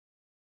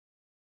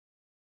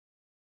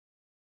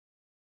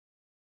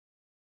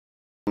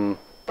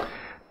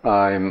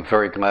I'm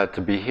very glad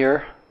to be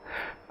here.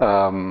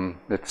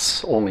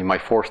 It's only my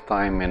 4th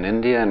time in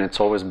India, and it's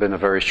always been a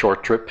very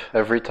short trip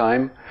every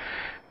time.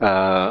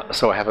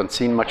 So I haven't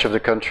seen much of the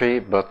country,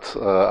 but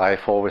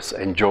I've always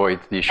enjoyed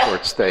these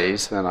short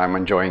stays, and I'm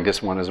enjoying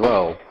this one as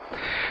well.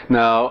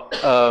 Now,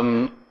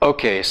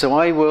 okay, so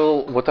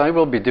what I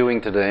will be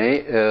doing today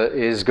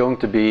is going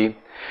to be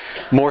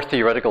more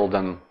theoretical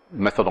than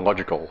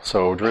methodological.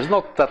 So there is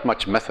not that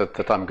much method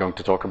that I'm going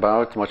to talk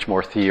about, much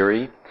more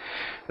theory.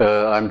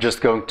 I'm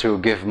just going to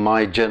give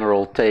my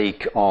general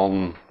take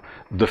on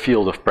the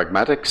field of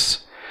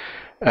pragmatics.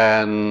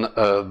 And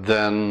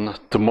then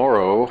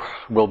tomorrow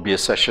will be a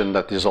session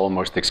that is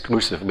almost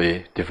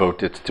exclusively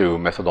devoted to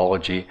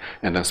methodology,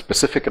 and then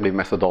specifically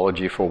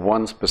methodology for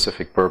one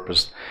specific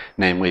purpose,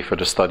 namely for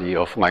the study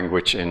of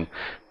language in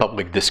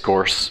public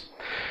discourse.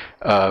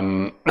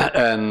 And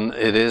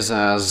it is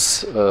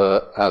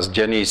as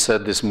Jenny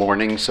said this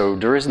morning, so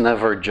there is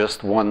never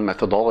just one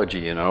methodology,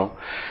 you know.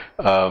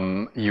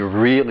 You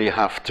really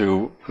have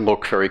to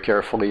look very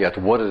carefully at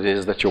what it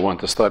is that you want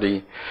to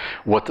study,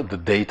 what the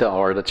data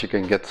are that you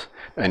can get,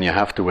 and you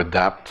have to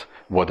adapt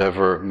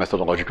whatever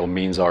methodological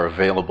means are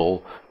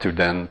available to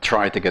then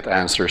try to get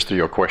answers to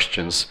your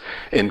questions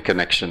in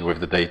connection with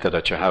the data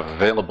that you have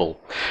available.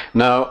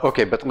 Now,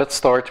 okay, but let's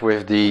start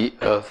with the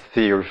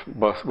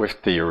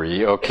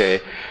theory. Okay,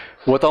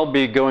 what I'll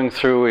be going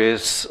through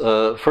is,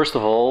 first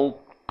of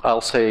all,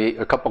 I'll say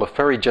a couple of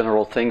very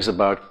general things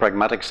about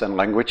pragmatics and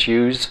language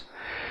use.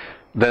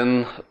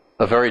 Then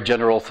a very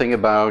general thing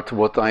about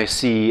what I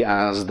see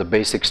as the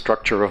basic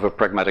structure of a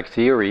pragmatic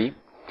theory.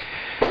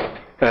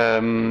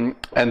 And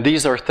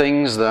these are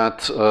things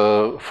that,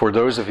 for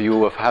those of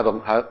you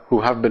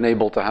who have been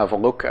able to have a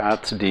look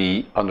at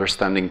the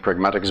Understanding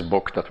Pragmatics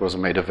book that was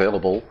made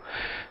available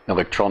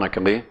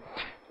electronically,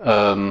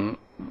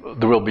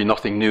 there will be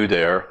nothing new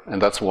there, and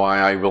that's why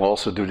I will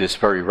also do this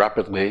very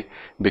rapidly,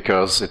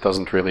 because it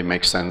doesn't really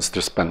make sense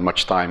to spend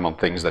much time on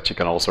things that you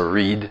can also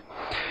read.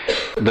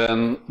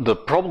 Then the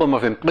problem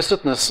of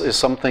implicitness is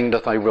something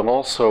that I will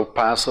also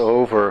pass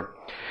over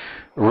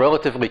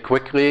relatively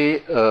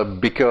quickly,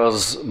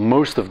 because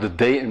most of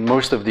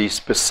the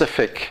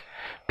specific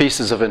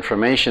pieces of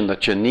information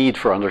that you need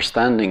for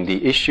understanding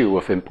the issue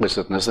of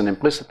implicitness, and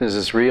implicitness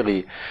is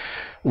really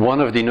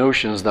one of the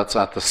notions that's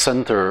at the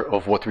center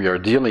of what we are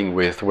dealing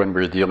with when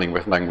we're dealing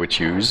with language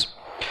use.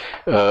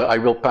 I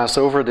will pass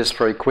over this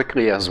very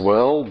quickly as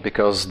well,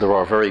 because there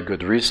are very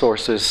good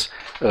resources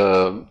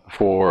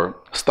for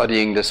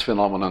studying this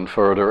phenomenon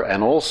further.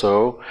 And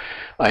also,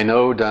 I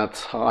know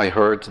that I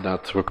heard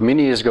that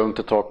Rukmini is going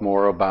to talk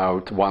more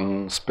about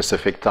one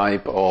specific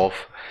type of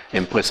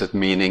implicit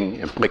meaning,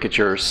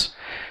 implicatures.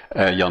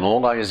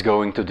 Janola is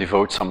going to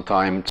devote some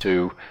time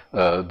to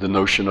the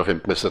notion of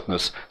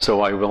implicitness.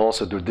 So I will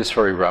also do this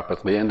very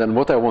rapidly. And then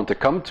what I want to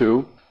come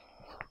to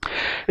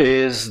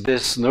is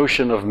this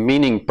notion of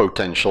meaning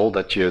potential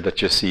that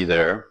you see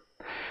there,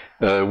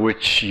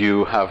 which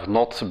you have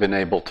not been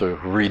able to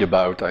read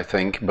about, I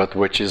think, but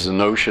which is a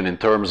notion in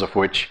terms of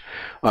which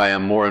I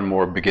am more and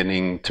more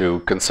beginning to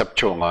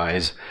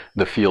conceptualize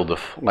the field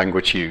of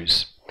language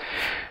use.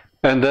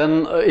 And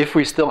then, if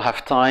we still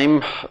have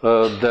time,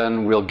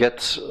 then we'll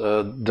get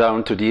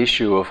down to the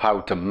issue of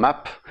how to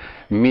map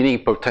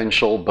meaning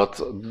potential,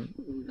 but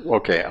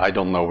okay, I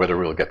don't know whether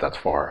we'll get that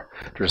far.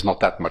 There's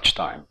not that much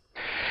time.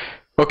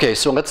 Okay,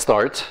 so let's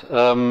start.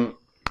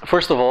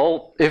 First of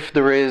all, if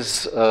there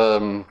is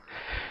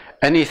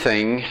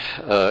anything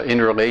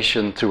in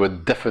relation to a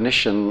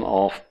definition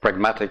of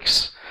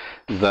pragmatics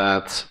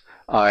that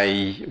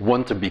I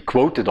want to be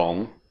quoted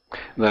on,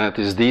 then it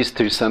is these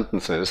two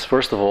sentences.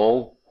 First of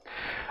all,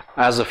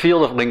 as a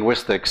field of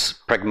linguistics,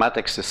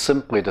 pragmatics is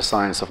simply the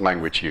science of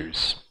language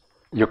use.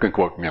 You can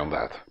quote me on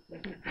that.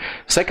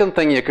 Second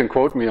thing you can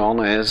quote me on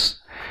is,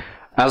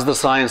 as the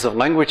science of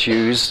language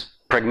use,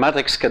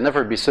 pragmatics can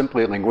never be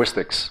simply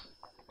linguistics.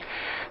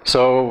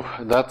 So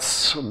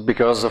that's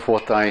because of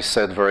what I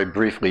said very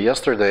briefly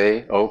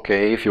yesterday.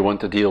 Okay, if you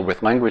want to deal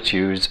with language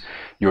use,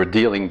 you're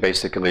dealing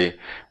basically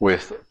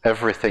with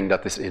everything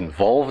that is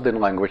involved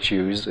in language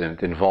use. And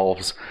it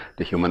involves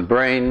the human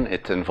brain,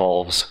 it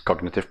involves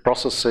cognitive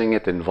processing,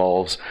 it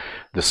involves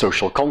the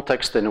social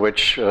context in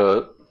which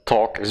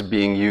talk is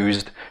being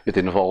used, it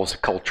involves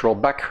cultural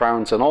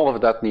backgrounds, and all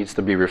of that needs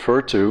to be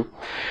referred to.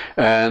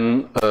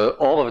 And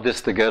all of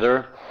this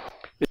together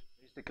is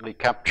basically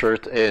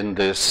captured in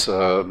this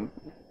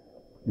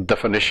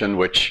definition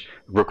which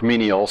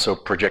Rukmini also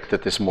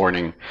projected this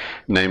morning,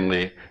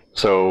 namely,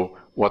 so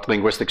what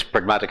linguistics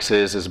pragmatics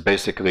is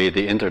basically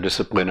the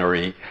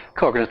interdisciplinary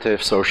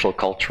cognitive, social,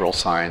 cultural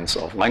science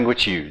of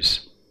language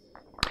use.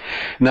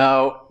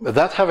 Now,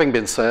 that having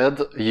been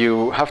said,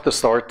 you have to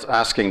start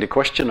asking the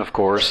question, of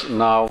course,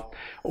 now,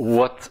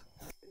 what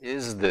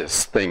is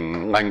this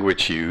thing,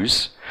 language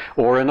use?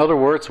 Or in other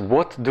words,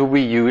 what do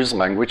we use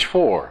language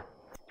for?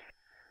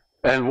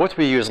 And what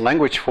we use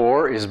language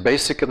for is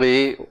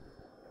basically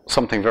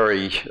something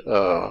very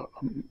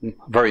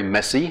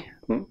messy,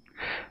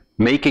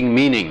 making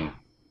meaning.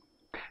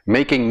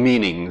 Making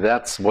meaning,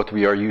 that's what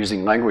we are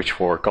using language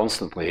for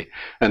constantly.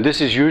 And this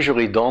is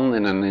usually done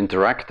in an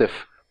interactive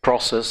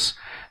process,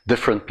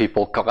 different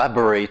people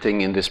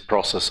collaborating in this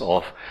process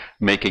of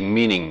making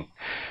meaning.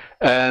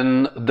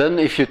 And then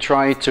if you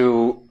try to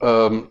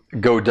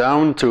go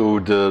down to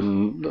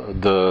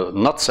the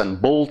nuts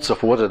and bolts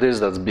of what it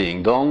is that's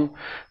being done,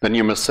 then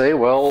you must say,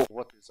 well,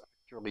 what is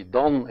actually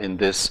done in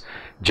this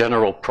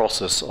general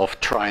process of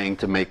trying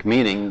to make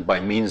meaning by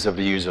means of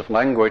the use of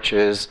language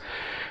is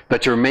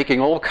that you're making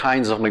all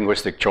kinds of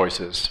linguistic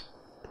choices.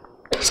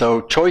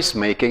 So choice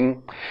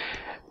making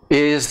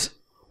is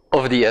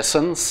of the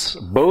essence,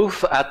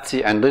 both at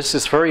the, and this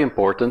is very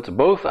important,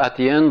 both at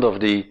the end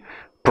of the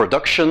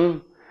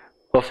production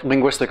of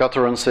linguistic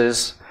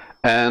utterances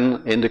and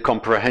in the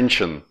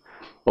comprehension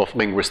of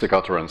linguistic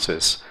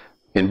utterances.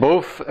 In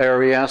both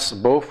areas,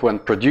 both when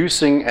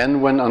producing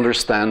and when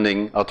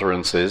understanding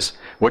utterances,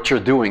 what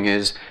you're doing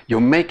is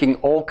you're making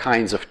all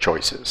kinds of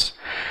choices.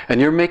 And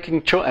you're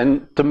making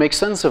and to make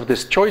sense of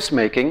this choice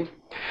making,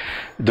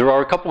 there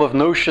are a couple of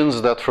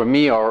notions that for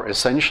me are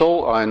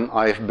essential, and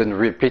I've been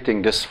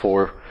repeating this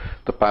for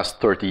the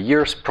past 30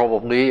 years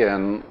probably,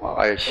 and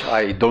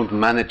I don't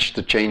manage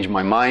to change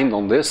my mind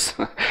on this,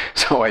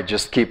 so I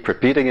just keep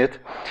repeating it.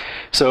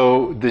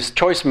 So this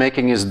choice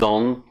making is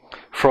done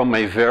from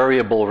a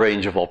variable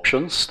range of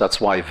options.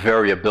 That's why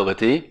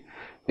variability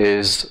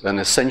is an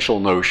essential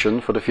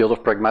notion for the field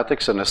of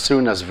pragmatics, and as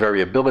soon as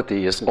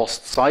variability is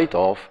lost sight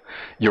of,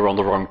 you're on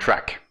the wrong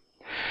track.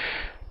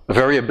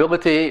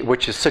 Variability,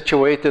 which is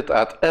situated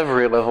at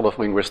every level of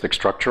linguistic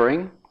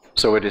structuring.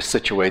 So it is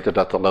situated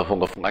at the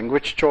level of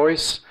language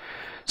choice,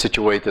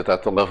 situated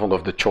at the level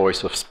of the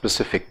choice of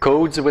specific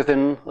codes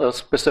within a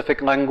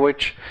specific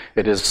language.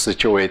 It is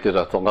situated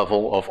at the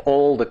level of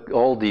all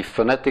the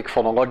phonetic,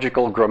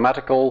 phonological,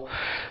 grammatical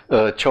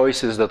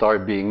choices that are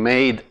being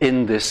made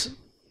in this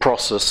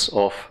process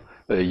of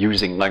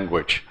using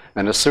language.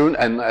 And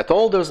at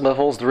all those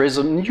levels, there is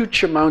a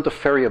huge amount of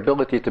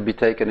variability to be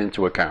taken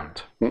into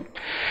account.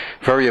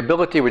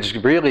 Variability, which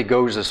really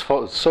goes as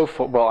far,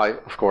 well,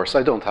 of course,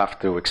 I don't have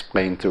to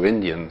explain to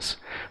Indians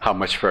how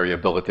much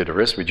variability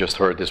there is. We just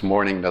heard this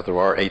morning that there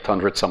are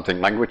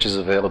 800-something languages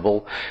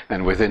available,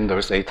 and within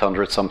those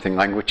 800-something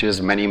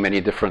languages, many,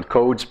 many different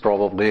codes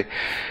probably,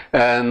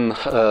 and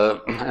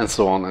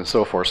so on and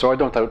so forth. So I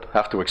don't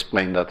have to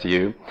explain that to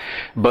you.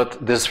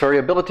 But this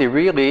variability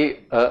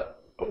really,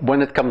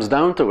 when it comes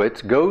down to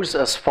it, goes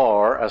as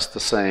far as to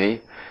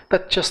say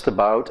that just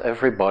about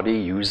everybody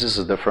uses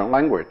a different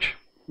language.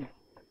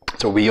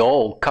 So we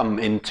all come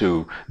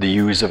into the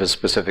use of a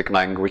specific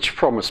language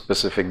from a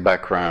specific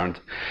background.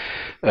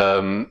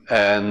 And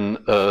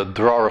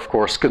there are, of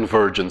course,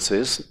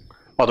 convergences.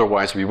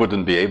 Otherwise, we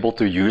wouldn't be able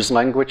to use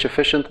language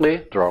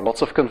efficiently. There are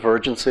lots of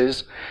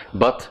convergences.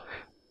 But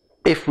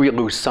if we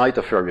lose sight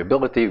of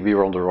variability, we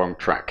are on the wrong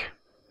track.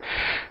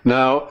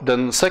 Now,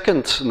 the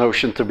second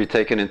notion to be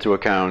taken into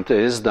account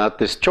is that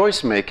this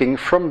choice making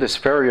from this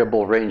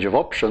variable range of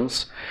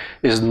options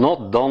is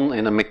not done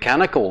in a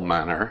mechanical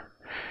manner.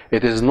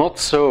 It is not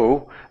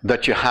so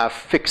that you have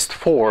fixed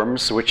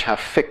forms which have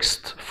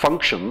fixed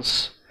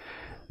functions.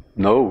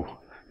 No,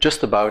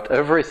 just about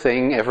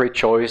everything, every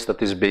choice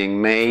that is being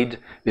made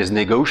is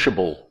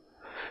negotiable.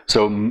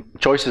 So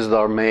choices that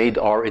are made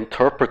are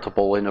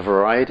interpretable in a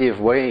variety of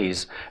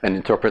ways, and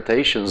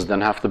interpretations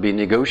then have to be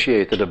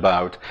negotiated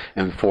about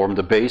and form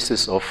the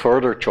basis of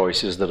further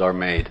choices that are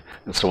made,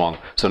 and so on.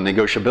 So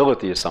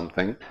negotiability is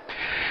something.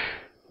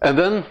 And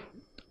then,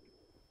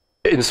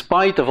 in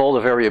spite of all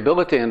the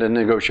variability and the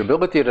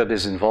negotiability that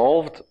is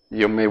involved,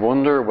 you may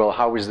wonder, well,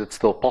 how is it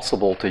still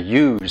possible to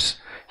use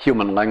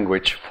human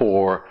language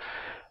for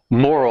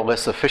more or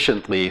less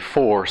efficiently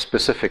for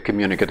specific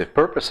communicative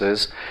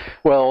purposes?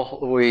 Well,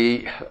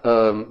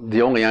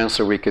 the only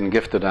answer we can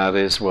give to that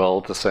is, well,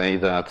 to say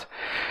that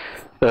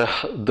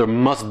there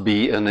must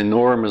be an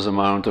enormous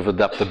amount of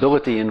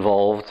adaptability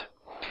involved.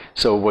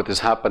 So what is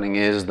happening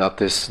is that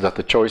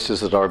the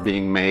choices that are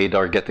being made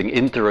are getting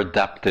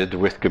inter-adapted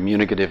with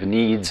communicative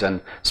needs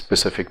and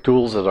specific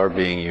tools that are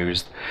being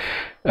used.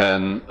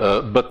 And,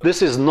 but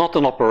this is not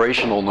an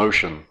operational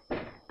notion.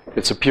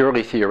 It's a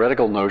purely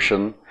theoretical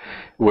notion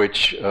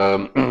which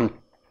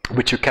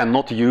you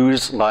cannot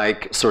use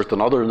like certain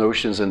other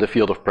notions in the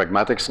field of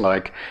pragmatics.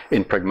 Like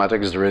in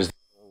pragmatics there is,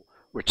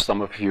 which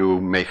some of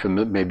you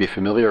may be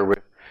familiar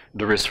with,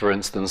 there is, for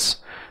instance,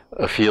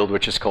 a field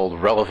which is called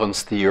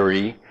relevance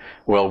theory.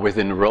 Well,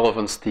 within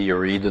relevance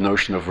theory, the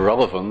notion of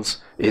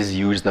relevance is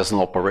used as an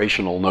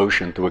operational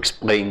notion to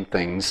explain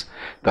things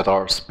that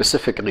are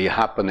specifically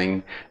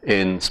happening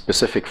in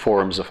specific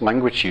forms of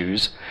language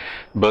use.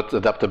 But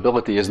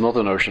adaptability is not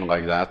a notion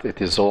like that.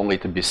 It is only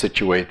to be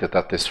situated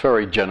at this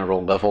very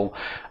general level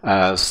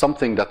as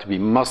something that we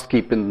must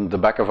keep in the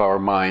back of our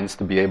minds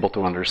to be able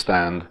to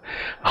understand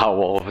how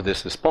all of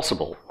this is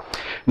possible.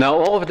 Now,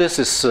 all of this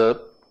is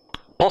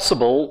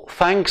possible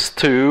thanks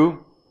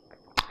to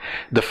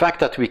the fact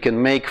that we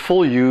can make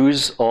full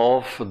use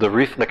of the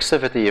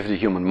reflexivity of the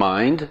human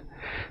mind.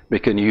 We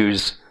can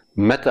use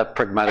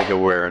meta-pragmatic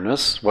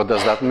awareness. What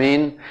does that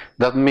mean?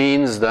 That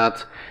means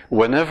that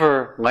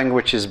whenever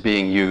language is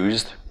being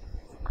used,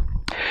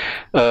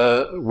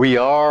 we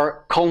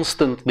are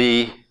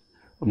constantly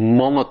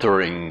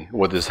monitoring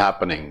what is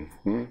happening.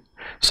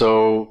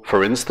 So,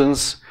 for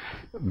instance,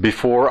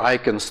 before I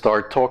can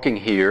start talking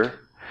here,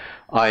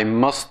 I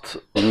must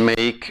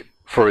make,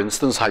 for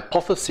instance,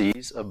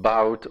 hypotheses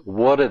about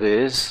what it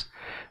is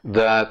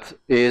that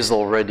is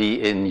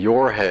already in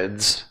your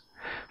heads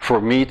for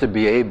me to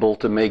be able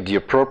to make the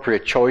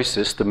appropriate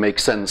choices to make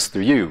sense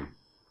to you.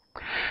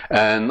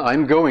 And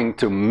I'm going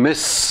to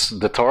miss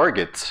the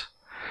target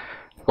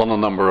on a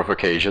number of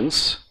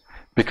occasions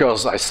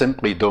because I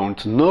simply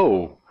don't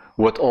know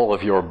what all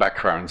of your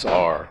backgrounds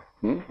are.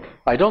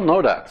 I don't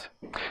know that.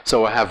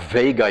 So I have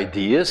vague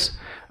ideas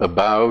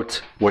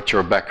about what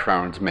your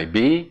background may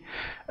be,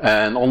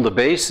 and on the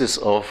basis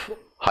of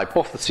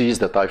hypotheses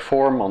that I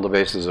form, on the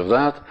basis of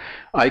that,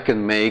 I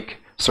can make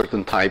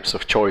certain types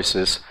of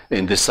choices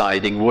in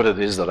deciding what it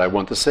is that I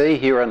want to say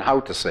here and how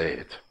to say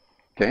it.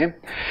 Okay?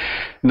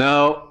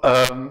 Now,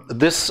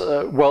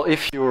 well,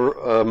 if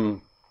you're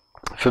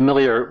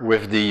familiar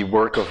with the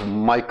work of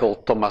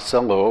Michael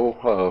Tomasello,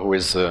 who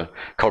is a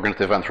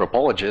cognitive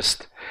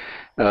anthropologist,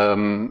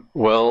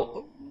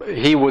 well,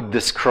 he would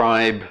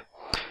describe,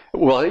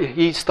 well,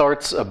 he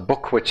starts a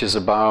book which is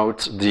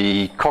about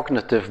the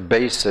cognitive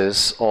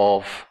basis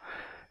of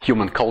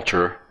human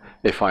culture,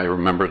 if I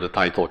remember the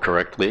title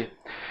correctly.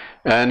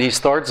 And he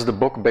starts the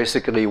book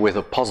basically with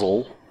a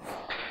puzzle.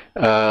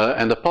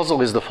 And the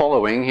puzzle is the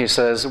following. He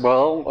says,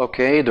 well,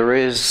 okay, there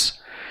is,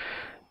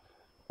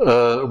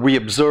 we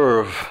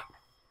observe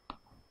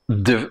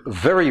the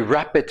very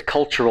rapid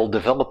cultural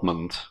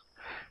development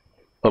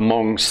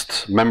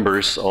amongst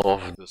members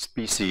of the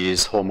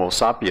species Homo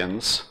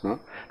sapiens.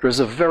 There's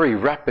a very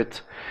rapid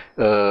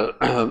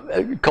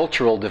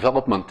cultural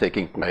development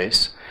taking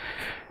place.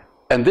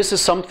 And this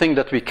is something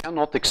that we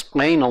cannot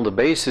explain on the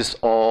basis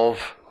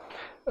of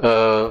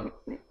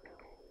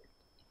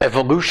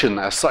evolution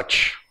as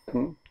such.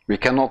 We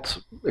cannot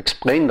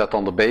explain that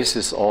on the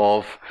basis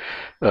of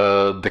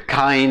the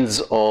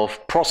kinds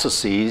of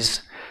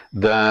processes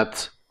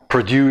that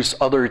produce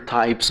other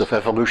types of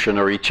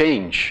evolutionary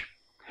change.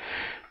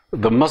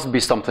 There must be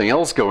something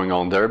else going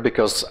on there,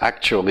 because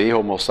actually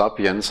Homo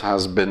sapiens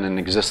has been in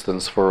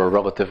existence for a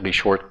relatively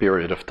short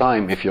period of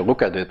time, if you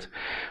look at it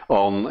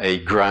on a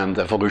grand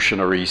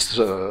evolutionary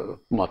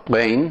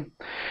plane.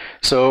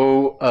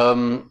 So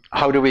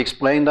how do we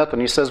explain that?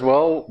 And he says,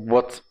 well,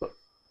 what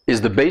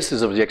is the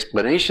basis of the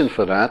explanation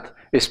for that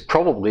is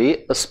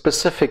probably a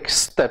specific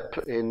step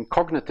in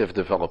cognitive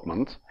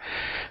development,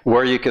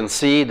 where you can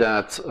see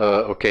that,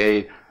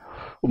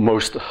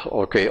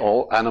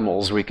 all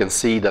animals, we can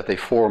see that they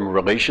form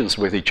relations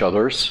with each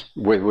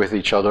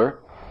other.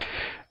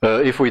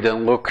 If we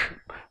then look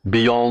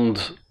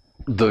beyond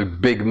the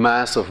big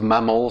mass of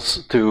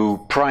mammals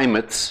to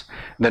primates,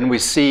 then we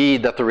see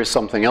that there is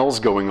something else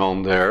going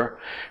on there.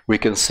 We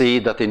can see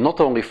that they not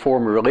only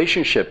form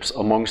relationships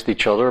amongst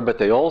each other, but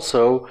they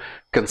also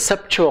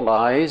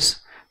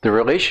conceptualize the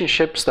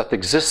relationships that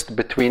exist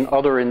between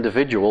other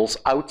individuals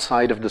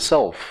outside of the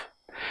self.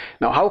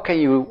 Now, how can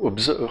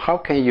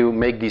you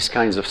make these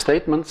kinds of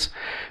statements?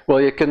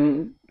 Well, you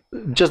can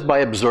just by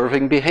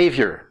observing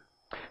behavior.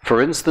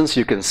 For instance,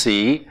 you can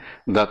see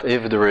that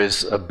if there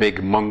is a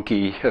big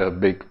monkey, a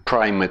big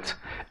primate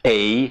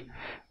A,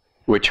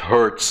 which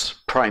hurts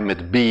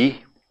primate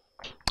B,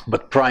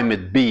 but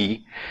primate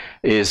B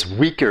is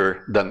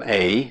weaker than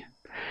A,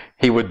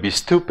 he would be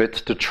stupid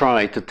to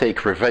try to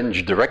take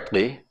revenge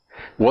directly.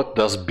 What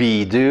does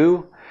B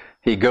do?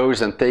 He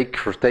goes and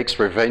takes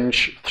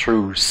revenge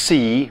through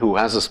C, who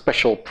has a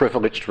special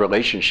privileged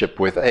relationship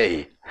with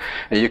A.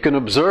 And you can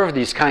observe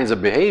these kinds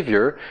of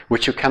behavior,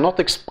 which you cannot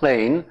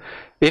explain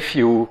if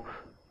you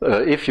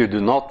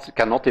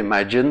cannot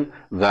imagine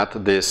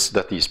that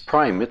these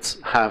primates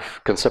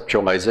have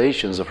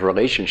conceptualizations of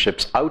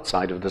relationships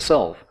outside of the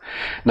self.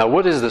 Now,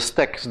 what is the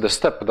step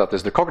that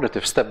is the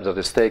cognitive step that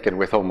is taken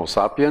with Homo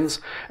sapiens,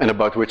 and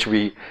about which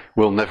we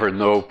will never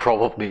know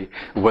probably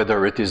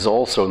whether it is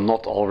also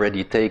not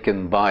already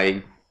taken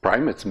by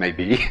primates,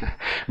 maybe,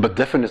 but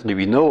definitely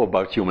we know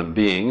about human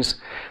beings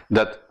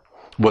that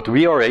what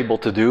we are able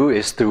to do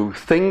is to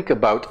think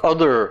about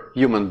other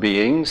human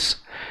beings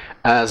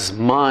as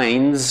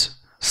minds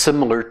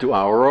similar to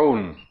our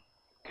own.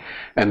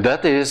 And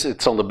that is,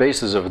 it's on the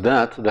basis of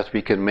that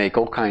we can make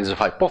all kinds of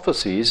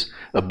hypotheses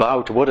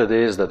about what it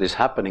is that is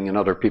happening in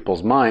other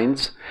people's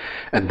minds.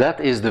 And that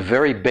is the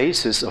very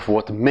basis of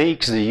what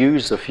makes the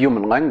use of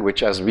human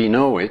language as we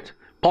know it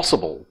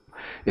possible.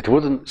 It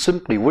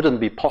simply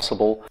wouldn't be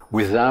possible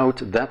without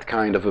that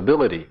kind of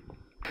ability.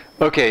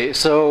 Okay,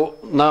 so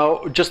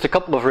now just a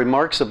couple of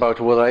remarks about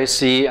what I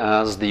see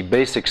as the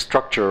basic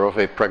structure of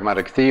a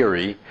pragmatic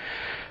theory.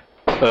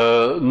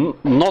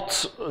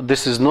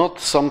 This is not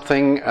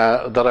something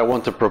that I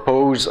want to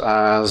propose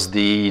as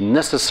the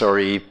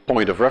necessary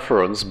point of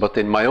reference, but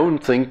in my own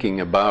thinking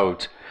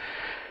about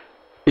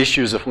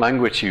issues of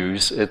language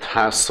use, it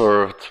has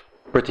served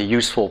pretty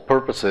useful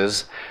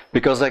purposes,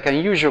 because I can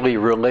usually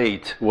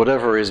relate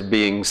whatever is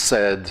being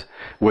said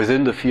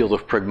within the field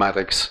of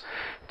pragmatics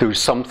to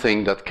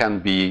something that can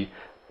be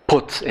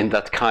put in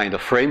that kind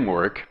of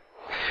framework.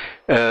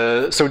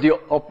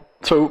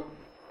 So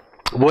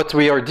what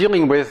we are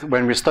dealing with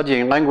when we're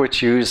studying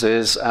language use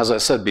is, as I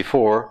said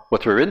before,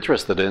 what we're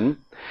interested in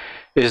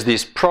is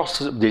these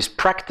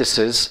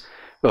practices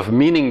of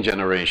meaning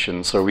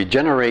generation. So we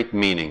generate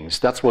meanings.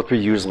 That's what we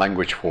use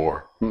language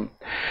for.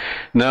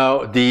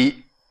 Now, the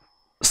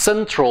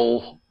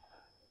central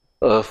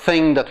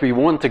thing that we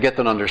want to get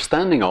an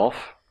understanding of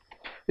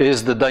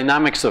is the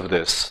dynamics of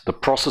this, the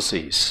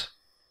processes.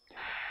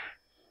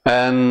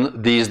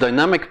 And these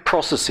dynamic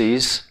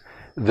processes,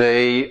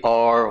 they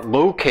are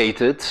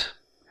located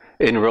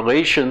in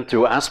relation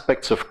to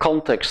aspects of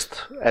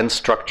context and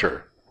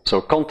structure. So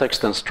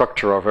context and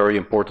structure are very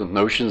important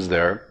notions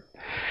there.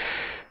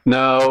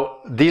 Now,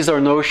 these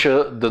are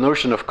the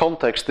notion of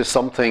context is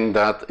something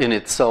that in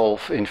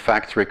itself, in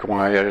fact,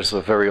 requires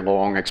a very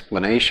long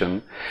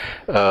explanation.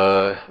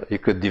 You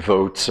could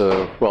devote,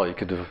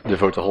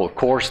 devote a whole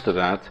course to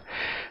that.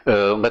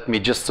 Let me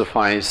just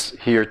suffice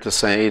here to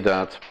say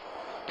that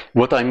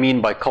what I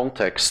mean by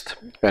context,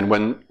 and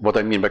what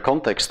I mean by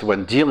context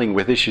when dealing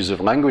with issues of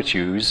language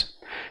use,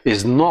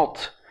 is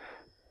not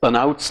an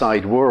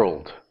outside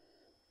world,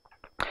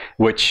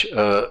 which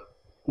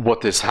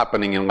what is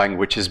happening in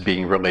language is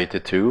being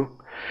related to.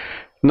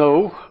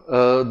 No,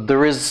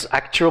 there is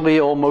actually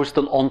almost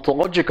an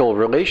ontological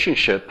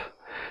relationship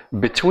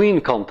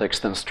between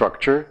context and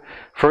structure.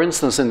 For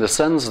instance, in the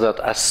sense that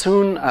as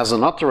soon as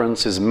an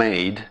utterance is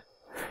made,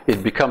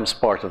 it becomes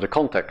part of the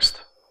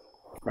context,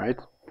 right?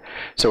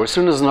 So as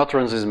soon as an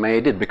utterance is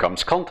made, it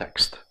becomes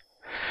context.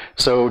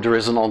 So there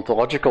is an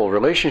ontological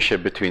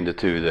relationship between the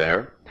two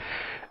there.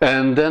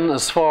 And then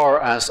as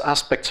far as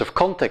aspects of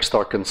context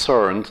are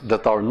concerned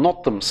that are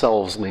not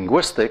themselves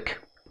linguistic,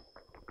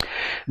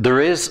 there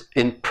is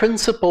in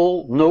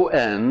principle no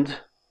end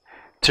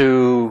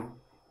to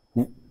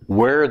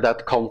where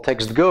that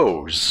context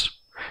goes.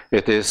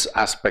 It is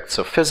aspects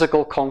of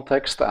physical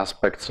context,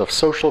 aspects of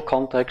social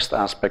context,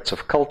 aspects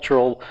of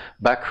cultural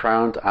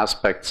background,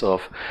 aspects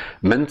of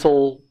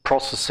mental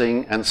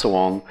processing, and so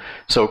on.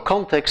 So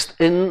context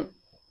in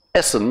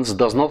essence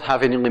does not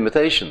have any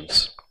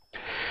limitations.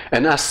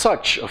 And as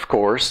such, of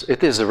course,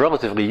 it is a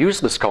relatively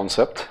useless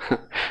concept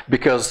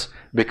because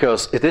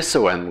it is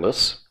so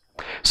endless.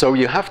 So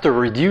you have to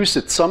reduce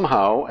it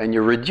somehow, and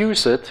you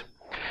reduce it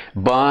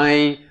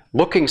by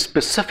looking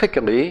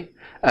specifically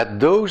at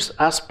those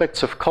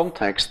aspects of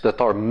context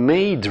that are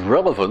made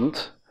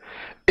relevant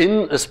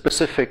in a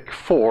specific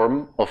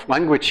form of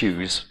language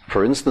use,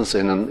 for instance,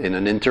 in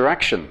an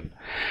interaction.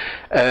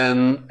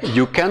 And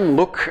you can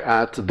look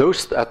at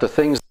the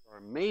things that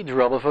are made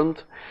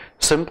relevant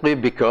simply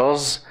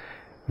because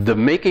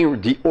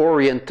the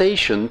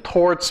orientation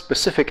towards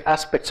specific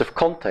aspects of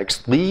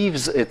context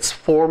leaves its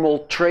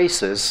formal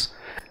traces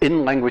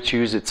in language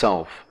use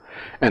itself.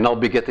 And I'll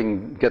be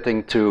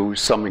getting to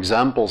some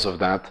examples of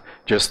that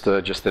just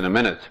in a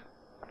minute.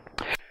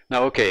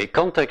 Now, okay,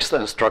 context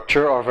and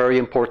structure are very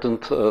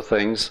important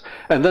things.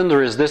 And then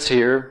there is this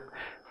here,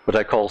 what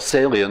I call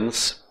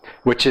salience,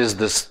 which is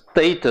the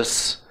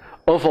status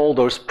of all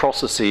those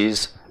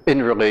processes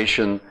in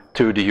relation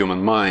to the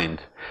human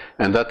mind.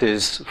 And that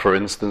is, for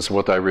instance,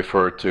 what I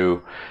referred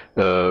to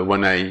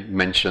when I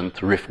mentioned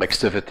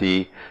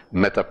reflexivity,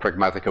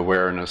 meta-pragmatic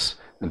awareness,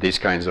 and these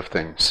kinds of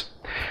things.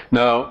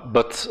 Now,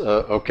 but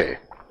okay,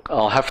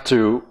 I'll have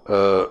to,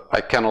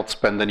 I cannot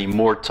spend any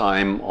more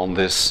time on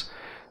this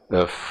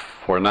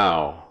for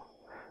now,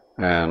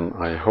 and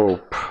I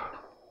hope,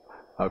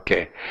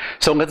 okay.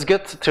 So let's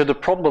get to the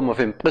problem of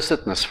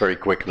implicitness very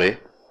quickly,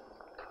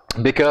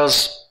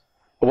 because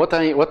what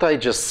I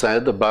just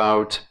said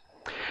about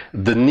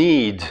the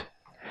need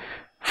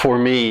for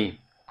me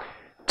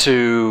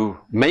to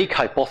make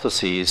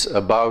hypotheses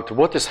about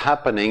what is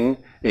happening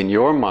in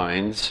your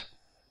minds,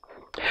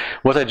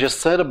 what I just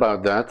said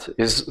about that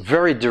is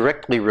very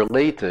directly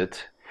related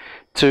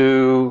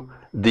to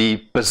the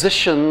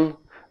position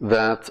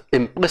that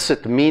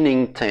implicit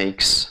meaning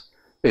takes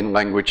in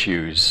language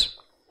use.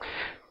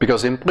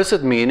 Because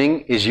implicit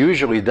meaning is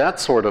usually that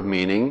sort of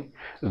meaning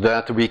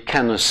that we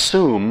can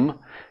assume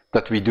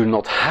that we do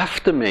not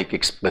have to make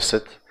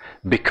explicit,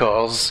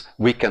 because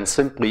we can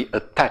simply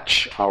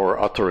attach our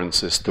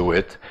utterances to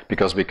it,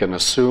 because we can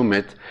assume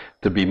it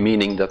to be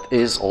meaning that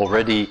is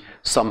already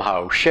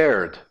somehow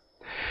shared.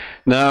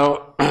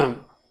 Now,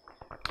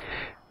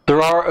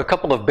 there are a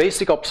couple of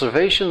basic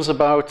observations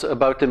about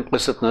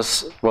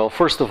implicitness. Well,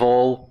 first of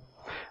all,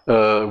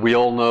 we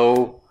all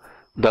know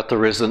that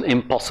there is an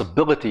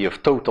impossibility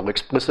of total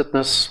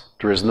explicitness.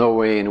 There is no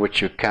way in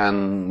which you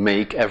can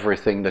make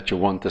everything that you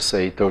want to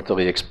say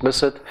totally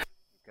explicit.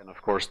 You can,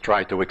 of course,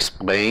 try to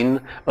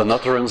explain an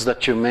utterance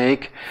that you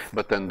make,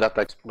 but then that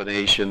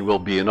explanation will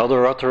be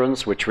another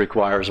utterance which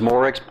requires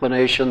more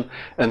explanation,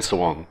 and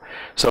so on.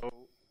 So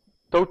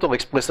total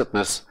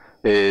explicitness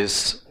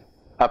is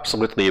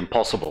absolutely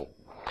impossible.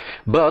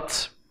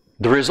 But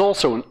there is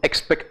also an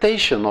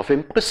expectation of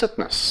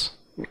implicitness.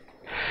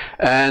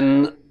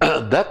 And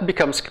that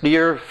becomes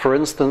clear, for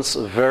instance,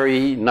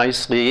 very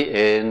nicely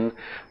in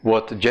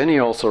what Jenny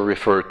also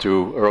referred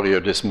to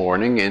earlier this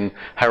morning in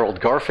Harold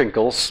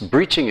Garfinkel's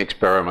breaching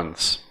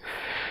experiments.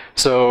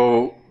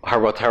 So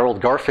what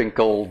Harold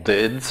Garfinkel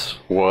did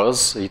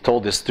was he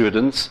told his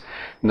students,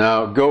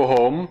 now go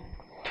home,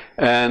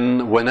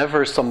 and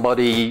whenever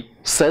somebody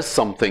says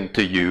something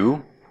to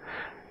you,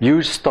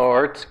 you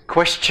start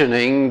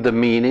questioning the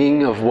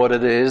meaning of what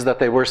it is that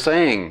they were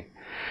saying.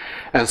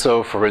 And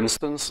so, for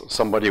instance,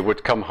 somebody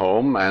would come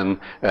home and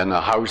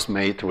a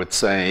housemate would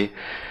say,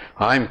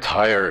 I'm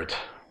tired.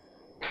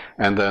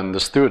 And then the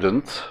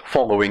student,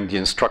 following the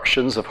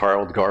instructions of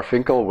Harold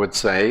Garfinkel, would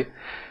say,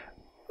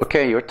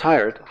 okay, you're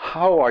tired.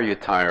 How are you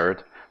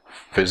tired?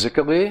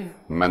 Physically,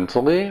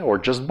 mentally, or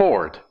just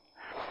bored?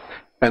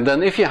 And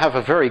then if you have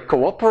a very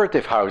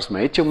cooperative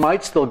housemate, you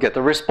might still get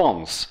a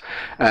response.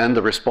 And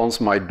the response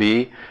might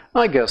be,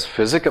 I guess,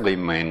 physically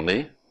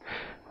mainly.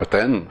 But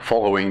then,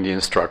 following the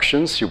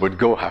instructions, you would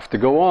have to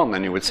go on,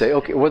 and you would say,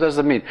 okay, what does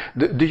that mean?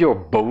 Do your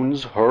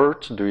bones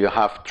hurt? Do you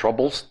have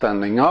trouble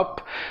standing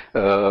up?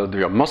 Do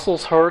your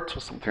muscles hurt? Or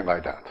something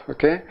like that,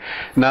 okay?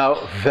 Now,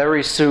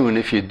 very soon,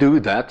 if you do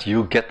that,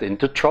 you get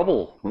into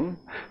trouble.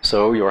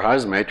 So your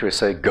housemate will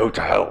say, go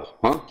to hell,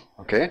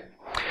 okay?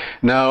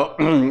 Now,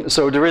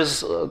 so there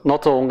is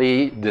not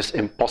only this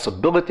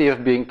impossibility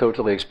of being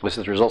totally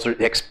explicit, there is also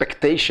the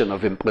expectation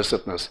of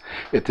implicitness.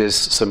 It is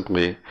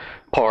simply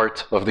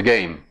part of the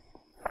game.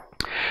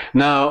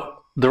 Now,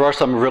 there are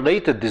some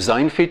related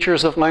design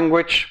features of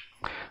language.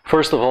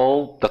 First of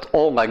all, that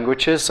all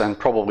languages, and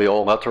probably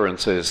all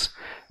utterances,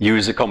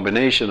 use a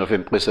combination of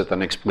implicit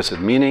and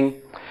explicit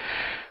meaning.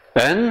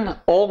 And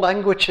all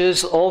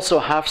languages also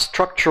have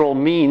structural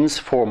means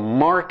for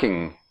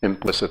marking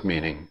implicit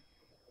meaning.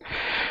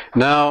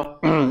 Now,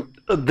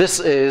 this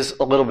is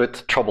a little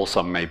bit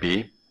troublesome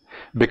maybe,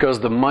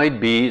 because there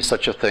might be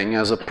such a thing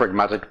as a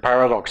pragmatic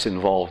paradox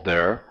involved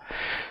there.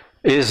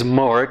 Is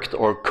marked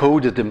or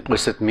coded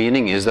implicit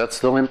meaning, is that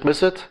still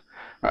implicit?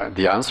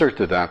 The answer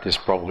to that is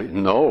probably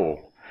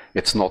no.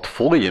 It's not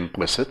fully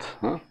implicit.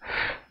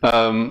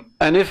 And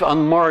if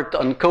unmarked,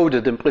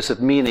 uncoded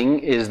implicit meaning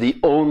is the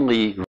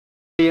only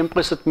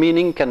implicit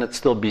meaning, can it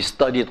still be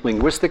studied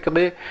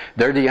linguistically?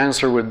 There the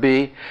answer would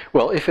be,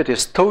 well, if it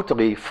is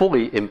totally,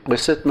 fully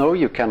implicit, no,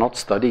 you cannot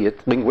study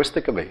it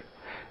linguistically.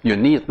 You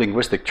need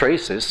linguistic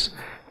traces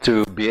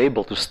to be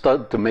able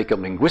to make a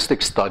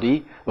linguistic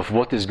study of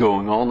what is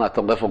going on at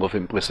the level of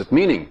implicit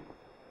meaning.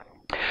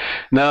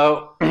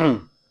 Now,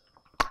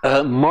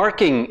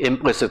 marking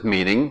implicit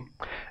meaning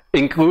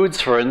includes,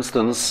 for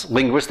instance,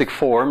 linguistic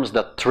forms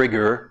that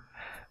trigger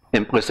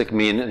implicit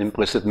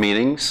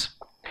meanings.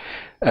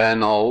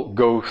 And I'll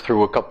go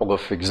through a couple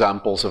of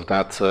examples of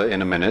that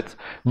in a minute.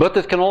 But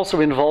it can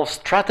also involve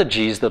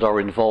strategies that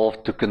are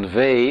involved to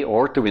convey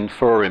or to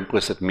infer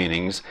implicit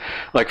meanings.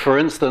 Like, for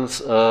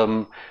instance,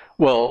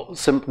 well,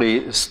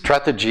 simply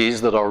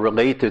strategies that are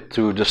related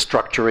to the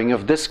structuring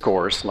of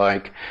discourse,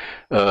 like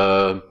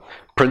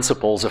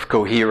principles of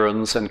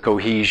coherence and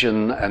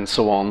cohesion and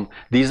so on.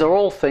 These are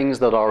all things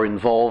that are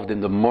involved in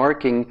the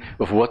marking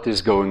of what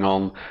is going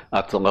on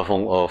at the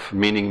level of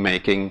meaning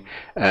making,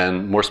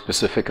 and more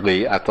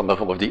specifically at the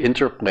level of the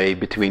interplay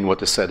between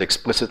what is said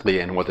explicitly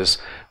and what is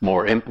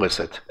more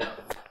implicit.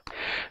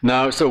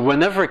 Now, so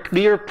whenever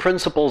clear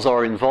principles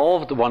are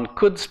involved, one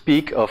could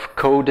speak of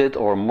coded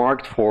or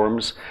marked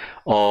forms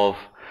of,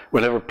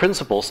 whenever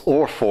principles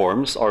or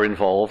forms are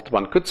involved,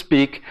 one could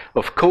speak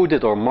of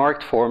coded or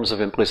marked forms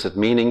of implicit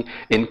meaning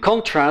in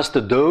contrast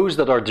to those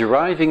that are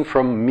deriving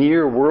from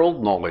mere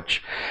world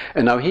knowledge.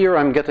 And now here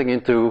I'm getting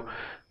into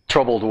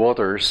troubled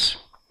waters,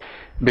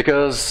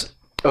 because,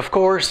 of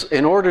course,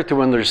 in order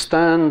to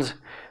understand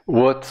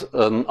what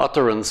an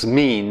utterance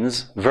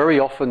means, very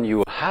often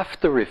you have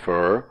to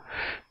refer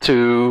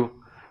to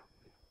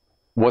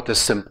what is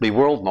simply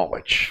world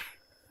knowledge,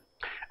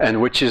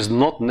 and which is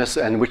not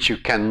and which you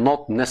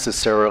cannot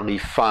necessarily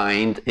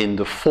find in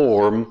the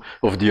form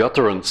of the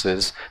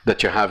utterances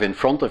that you have in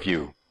front of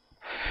you.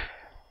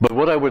 But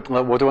what I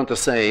want to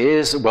say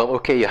is, well,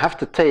 okay, you have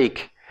to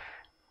take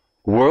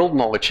world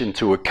knowledge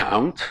into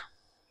account,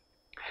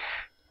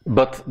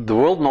 but the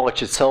world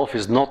knowledge itself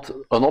is not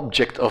an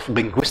object of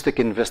linguistic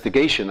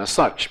investigation as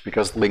such,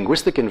 because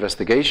linguistic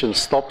investigation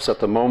stops at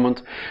the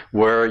moment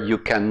where you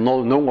can no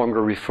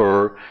longer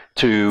refer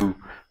to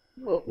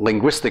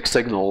linguistic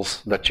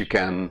signals that you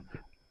can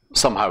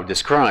somehow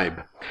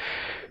describe.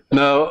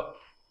 Now,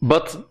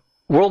 but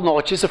world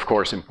knowledge is of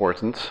course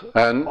important,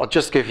 and I'll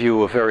just give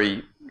you a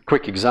very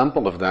quick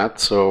example of that.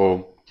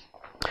 So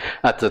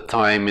at the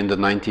time in the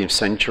 19th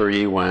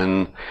century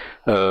when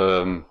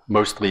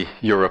mostly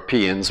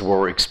Europeans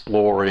were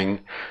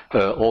exploring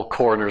all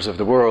corners of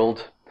the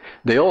world,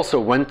 they also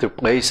went to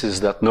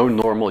places that no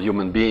normal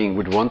human being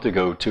would want to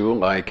go to,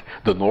 like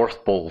the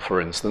North Pole,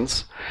 for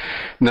instance.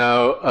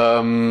 Now,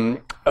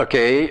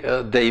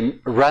 they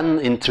ran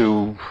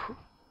into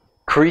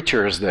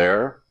creatures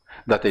there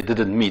that they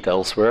didn't meet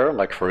elsewhere,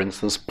 like, for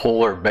instance,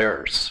 polar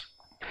bears.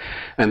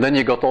 And then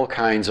you got all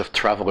kinds of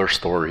traveler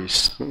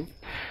stories.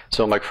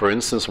 So like for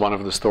instance, one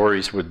of the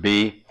stories would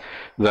be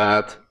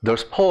that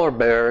those polar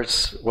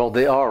bears, well,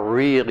 they are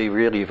really,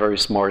 really very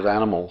smart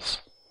animals.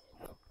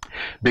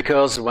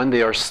 Because when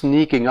they are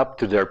sneaking up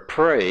to their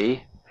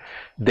prey,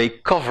 they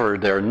cover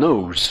their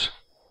nose.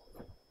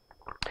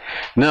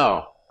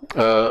 Now,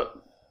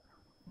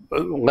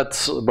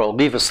 let's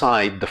leave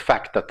aside the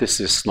fact that this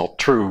is not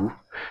true.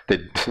 They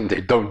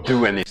don't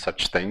do any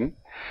such thing.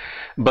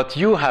 But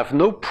you have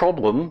no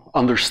problem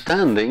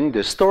understanding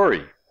this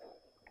story,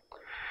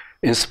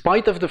 in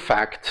spite of the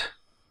fact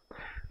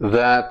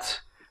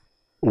that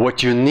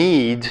what you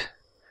need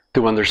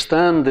to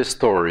understand this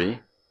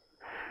story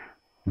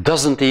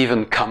doesn't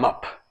even come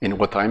up in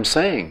what I'm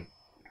saying.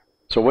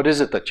 So what is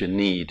it that you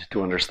need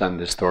to understand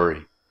this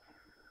story?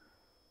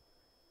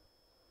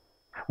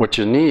 What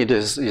you need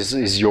is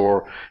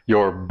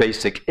your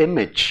basic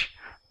image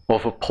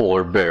of a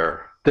polar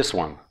bear. This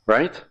one,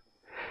 right?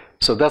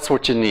 So that's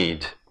what you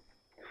need.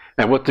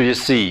 And what do you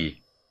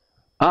see?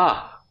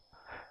 Ah,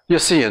 you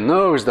see a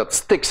nose that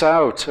sticks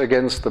out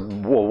against the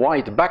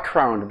white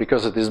background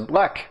because it is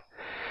black.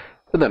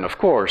 And then, of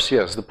course,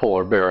 yes, the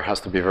polar bear has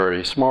to be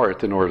very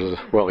smart in order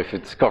to, well, if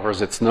it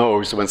covers its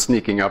nose when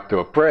sneaking up to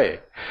a prey,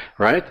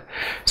 right?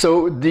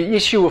 So the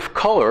issue of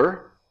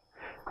color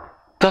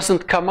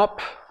doesn't come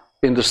up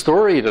in the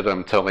story that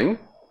I'm telling,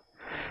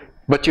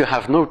 but you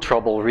have no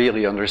trouble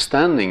really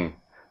understanding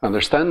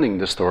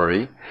the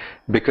story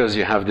because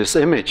you have this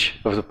image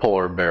of the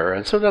polar bear.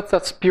 And so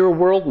that's pure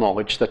world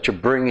knowledge that you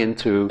bring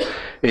into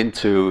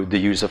the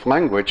use of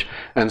language.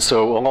 And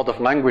so a lot of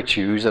language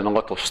use and a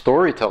lot of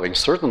storytelling,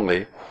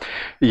 certainly,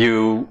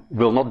 you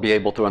will not be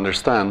able to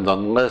understand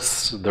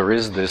unless there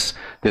is this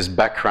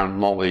background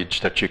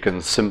knowledge that you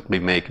can simply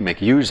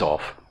make use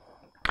of.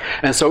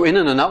 And so in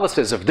an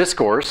analysis of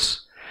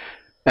discourse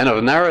and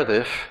of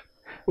narrative,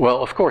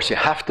 well, of course, you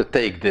have to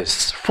take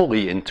this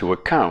fully into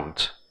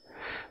account.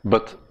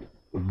 But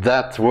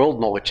that world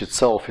knowledge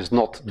itself is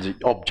not the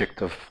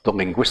object of the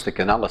linguistic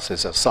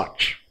analysis as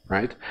such,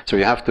 right? So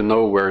you have to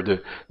know where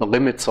the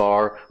limits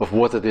are of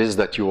what it is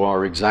that you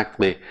are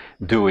exactly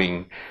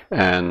doing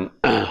and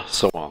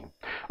so on.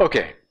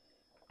 Okay,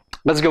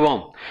 let's go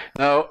on.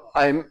 Now,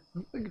 I'm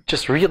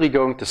just really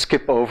going to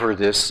skip over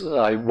this.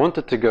 I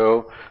wanted to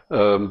go,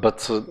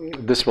 but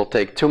this will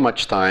take too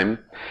much time.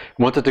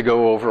 I wanted to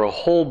go over a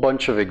whole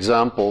bunch of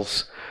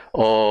examples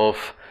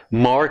of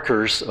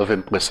markers of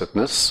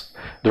implicitness.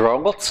 There are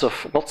lots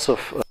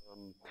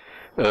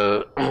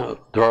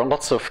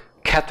of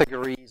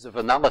categories of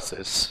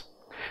analysis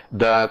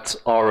that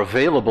are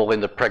available in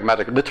the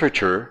pragmatic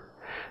literature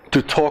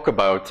to talk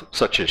about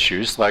such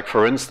issues. Like,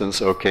 for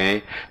instance,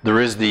 okay, there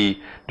is the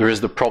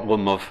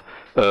problem of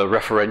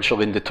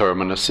referential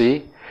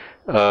indeterminacy.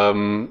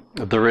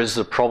 There is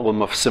a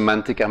problem of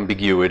semantic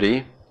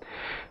ambiguity.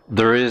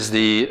 There is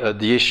the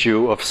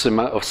issue of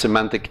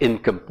semantic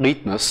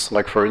incompleteness.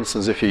 Like, for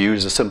instance, if you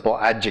use a simple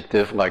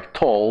adjective like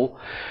tall,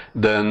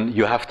 then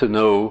you have to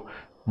know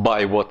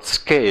by what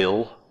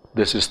scale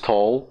this is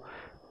tall,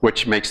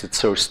 which makes it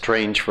so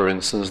strange, for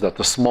instance, that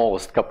the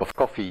smallest cup of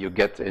coffee you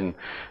get in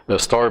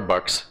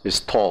Starbucks is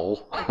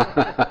tall.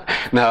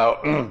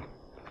 Now,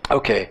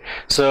 okay,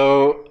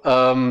 so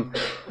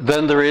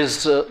then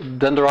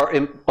there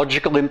are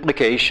logical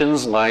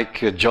implications,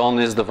 like John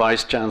is the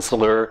vice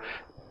chancellor,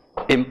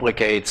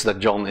 implicates that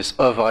John is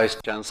a vice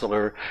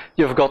chancellor.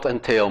 You've got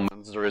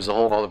entailments. There is a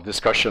whole lot of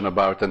discussion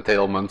about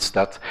entailments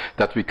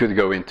that we could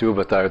go into,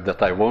 but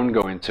that I won't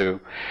go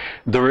into.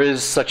 There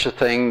is such a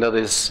thing that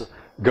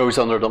goes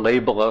under the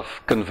label of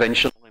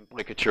conventional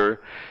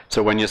implicature.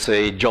 So when you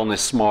say John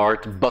is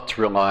smart but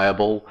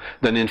reliable,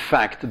 then in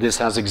fact this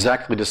has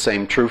exactly the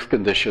same truth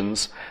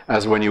conditions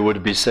as when you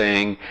would be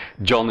saying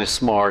John is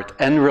smart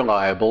and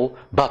reliable,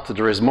 but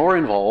there is more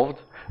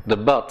involved. The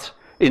but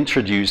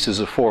introduces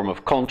a form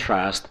of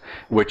contrast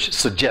which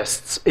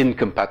suggests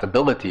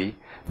incompatibility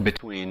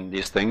between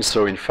these things.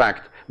 So in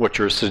fact, what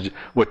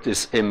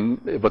is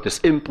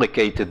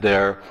implicated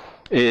there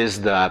is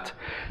that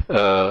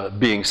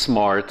being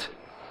smart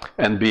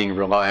and being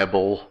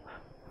reliable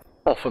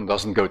often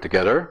doesn't go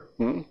together.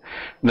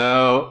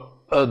 Now,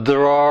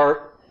 there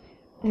are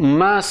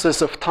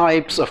masses of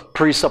types of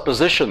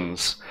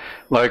presuppositions.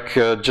 Like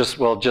just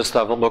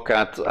have a look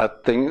at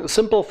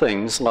simple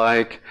things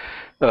like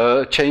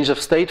change of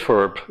state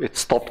verb. It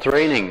stopped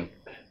raining.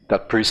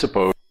 That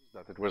presupposes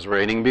that it was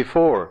raining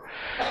before.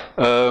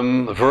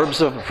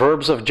 Verbs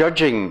of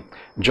judging.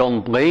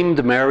 John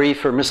blamed Mary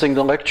for missing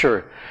the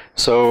lecture.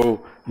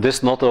 So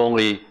this not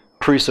only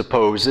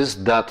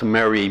presupposes that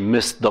Mary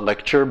missed the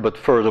lecture, but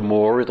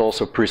furthermore, it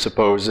also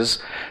presupposes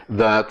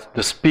that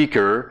the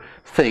speaker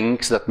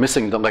thinks that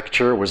missing the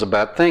lecture was a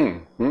bad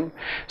thing.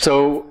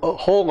 So a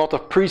whole lot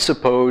of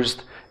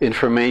presupposed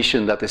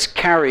information that is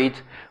carried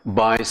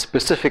by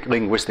specific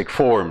linguistic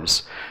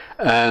forms.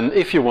 And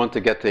if you want to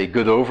get a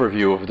good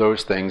overview of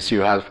those things, you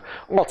have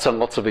lots and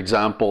lots of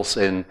examples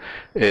in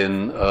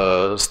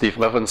Steve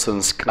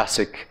Levenson's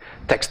classic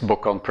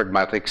textbook on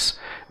pragmatics,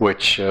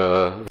 which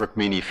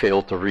Rukmini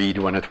failed to read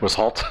when it was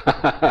hot.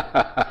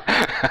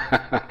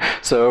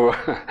 So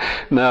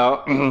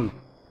now,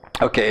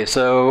 okay,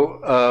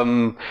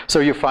 so so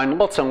you find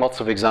lots and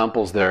lots of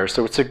examples there.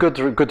 So it's a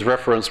good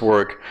reference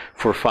work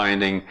for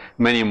finding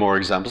many more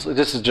examples.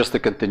 This is just a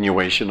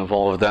continuation of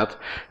all of that,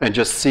 and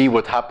just see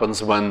what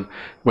happens when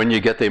you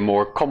get a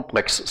more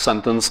complex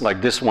sentence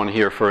like this one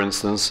here, for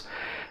instance.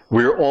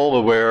 We're all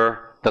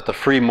aware that the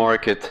free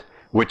market,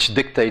 which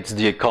dictates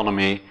the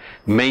economy,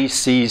 may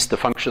cease to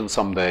function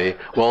someday.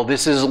 Well,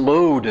 this is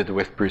loaded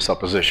with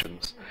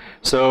presuppositions.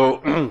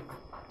 So,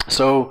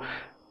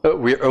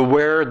 we're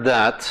aware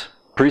that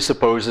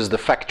presupposes the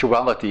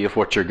factuality of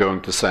what you're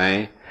going to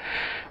say.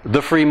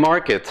 The free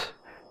market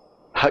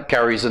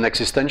carries an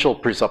existential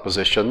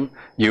presupposition.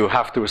 You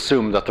have to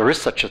assume that there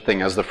is such a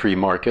thing as the free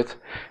market,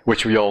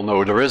 which we all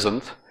know there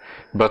isn't.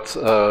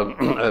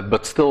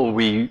 But still,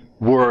 we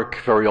work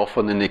very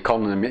often in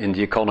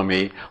the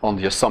economy on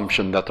the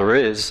assumption that there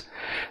is.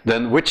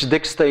 Then, which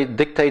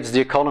dictates the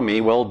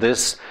economy? Well,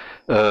 this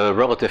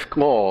relative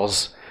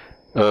clause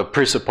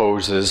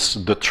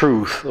presupposes the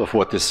truth of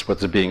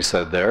what's being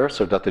said there,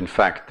 so that in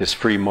fact this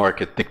free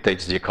market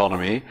dictates the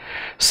economy.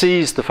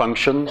 Cease to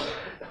function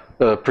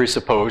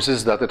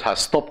presupposes that it has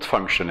stopped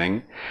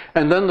functioning.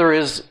 And then there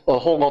is a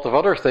whole lot of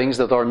other things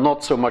that are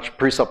not so much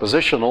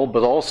presuppositional,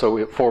 but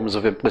also forms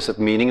of implicit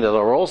meaning that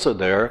are also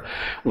there.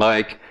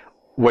 Like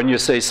when you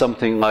say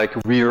something like,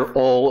 we're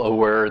all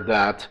aware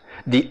that,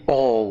 the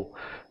all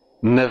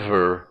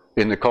never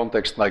in a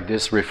context like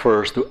this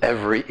refers to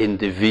every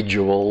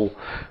individual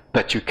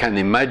that you can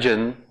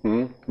imagine.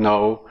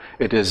 No,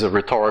 it is a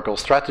rhetorical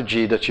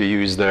strategy that you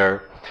use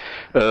there.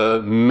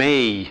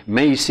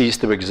 May cease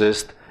to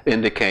exist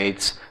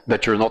indicates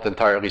that you're not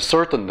entirely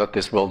certain that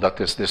this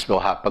will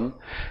happen,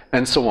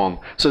 and so on.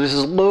 So this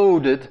is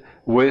loaded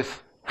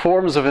with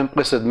forms of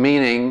implicit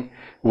meaning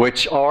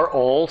which are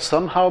all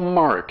somehow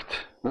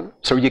marked.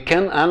 So you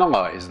can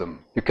analyze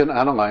them. You can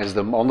analyze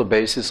them on the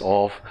basis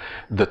of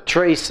the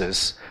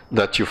traces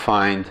that you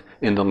find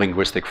in the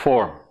linguistic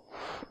form.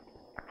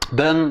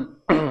 Then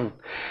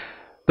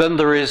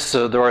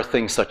there are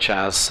things such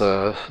as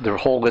the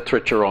whole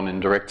literature on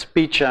indirect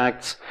speech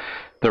acts.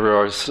 There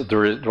are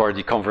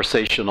the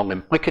conversational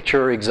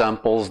implicature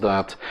examples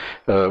that,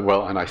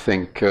 well, and I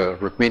think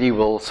Rukmini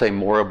will say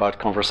more about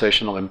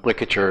conversational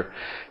implicature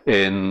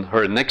in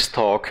her next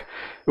talk,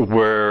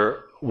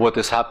 where what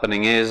is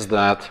happening is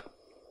that,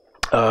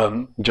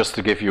 just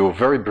to give you a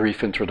very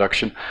brief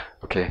introduction,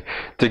 okay,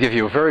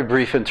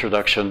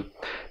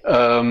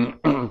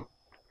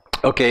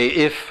 okay,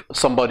 if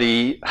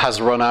somebody has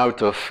run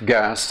out of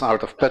gas,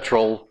 out of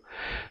petrol,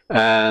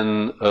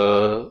 and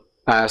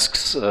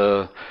asks,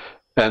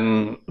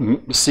 and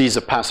sees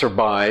a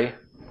passerby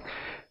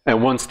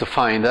and wants to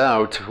find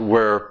out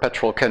where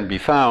petrol can be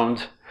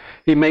found,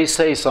 he may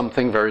say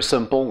something very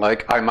simple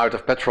like, I'm out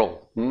of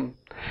petrol.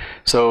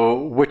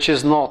 So, which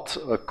is not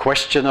a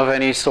question of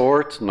any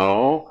sort,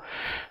 no,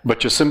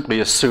 but you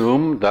simply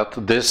assume that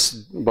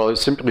this, well, you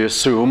simply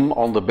assume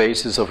on the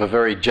basis of a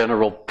very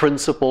general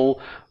principle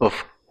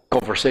of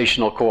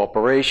conversational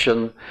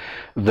cooperation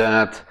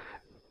that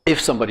if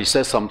somebody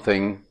says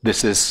something,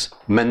 this is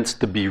meant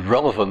to be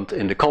relevant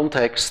in the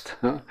context.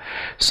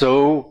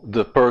 So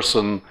the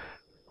person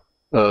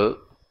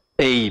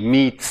A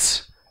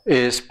meets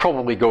is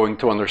probably going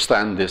to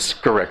understand this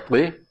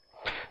correctly.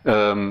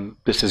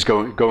 This is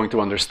going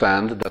to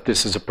understand that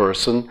this is a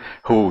person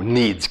who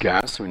needs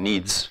gas, who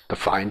needs to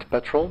find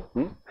petrol,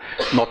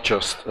 not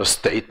just a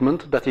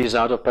statement that he's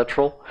out of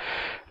petrol.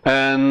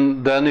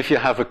 And then if you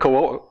have a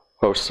cooperative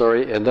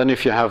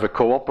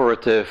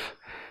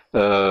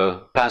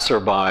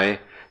passerby,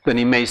 then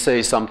he may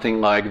say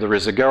something like, there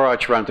is a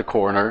garage around the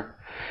corner.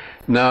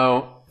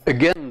 Now,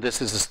 again,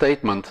 this is a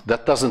statement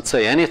that doesn't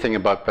say anything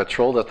about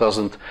petrol, that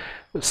doesn't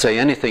say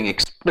anything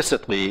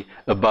explicitly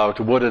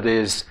about what it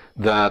is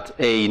that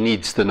A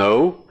needs to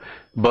know,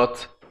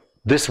 but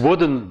then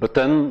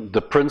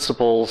the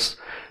principles,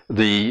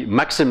 the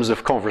maxims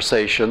of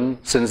conversation,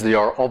 since they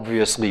are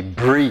obviously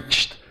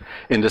breached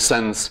in the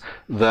sense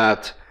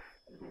that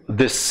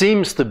this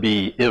seems to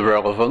be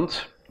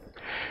irrelevant,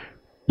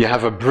 you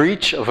have a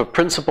breach of a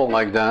principle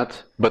like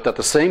that, but at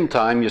the same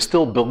time you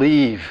still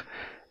believe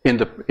in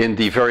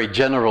the very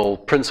general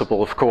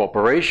principle of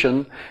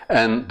cooperation,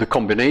 and the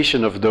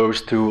combination of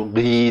those two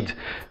lead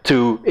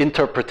to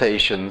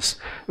interpretations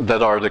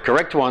that are the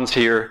correct ones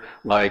here,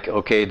 like,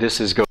 okay,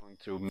 this is going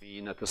to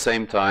mean at the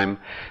same time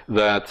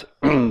that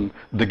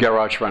the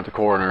garage around the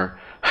corner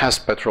has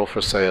petrol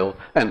for sale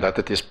and that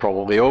it is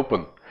probably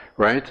open.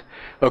 Right?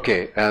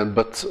 Okay,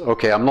 but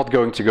okay, I'm not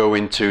going to go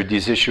into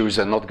these issues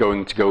and not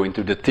going to go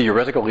into the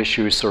theoretical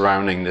issues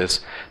surrounding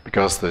this,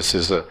 because this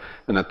is an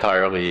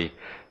entirely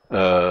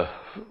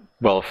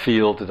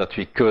field that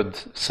we could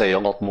say a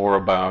lot more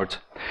about.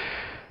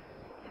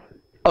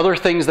 Other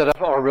things that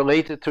are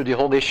related to the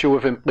whole issue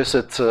of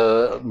implicit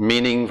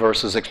meaning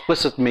versus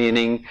explicit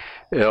meaning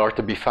are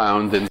to be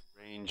found in the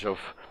range of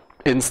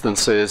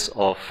instances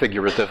of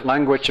figurative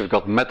language. You've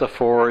got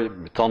metaphor,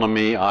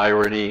 metonymy,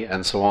 irony,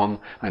 and so on.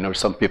 I know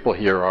some people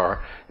here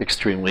are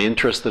extremely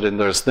interested in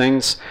those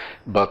things,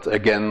 but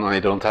again, I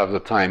don't have the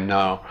time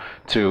now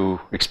to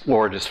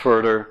explore this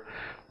further.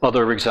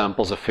 Other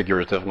examples of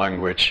figurative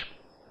language.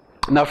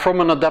 Now,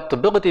 from an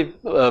adaptability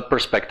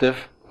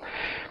perspective,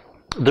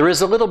 there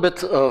is a little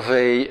bit of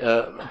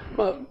a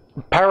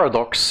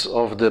paradox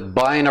of the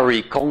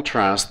binary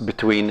contrast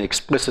between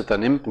explicit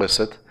and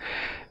implicit,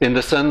 in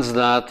the sense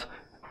that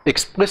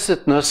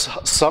explicitness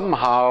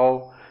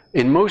somehow,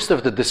 in most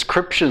of the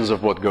descriptions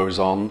of what goes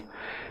on,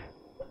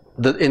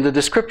 in the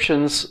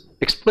descriptions,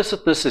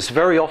 explicitness is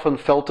very often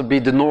felt to be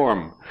the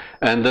norm.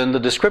 And then the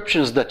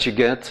descriptions that you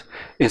get,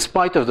 in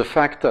spite of the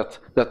fact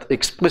that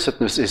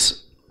explicitness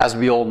is, as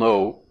we all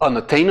know,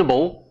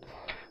 unattainable,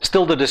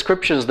 still the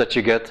descriptions that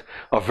you get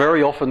are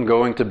very often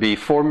going to be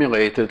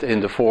formulated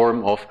in the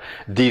form of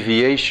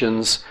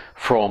deviations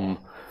from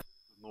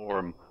the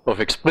norm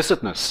of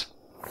explicitness.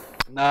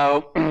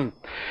 Now,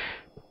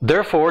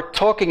 therefore,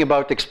 talking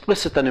about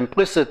explicit and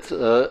implicit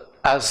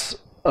as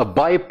a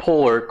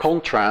bipolar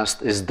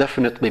contrast is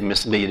definitely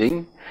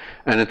misleading,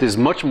 and it is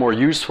much more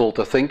useful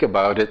to think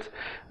about it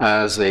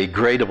as a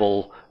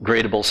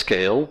gradable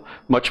scale,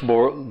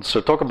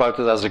 so talk about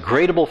it as a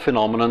gradable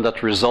phenomenon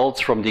that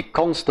results from the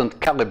constant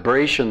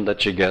calibration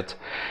that you get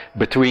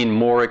between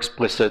more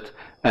explicit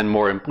and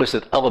more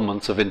implicit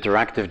elements of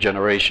interactive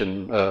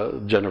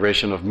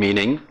generation of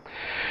meaning.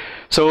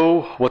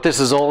 So what this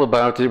is all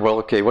about, well,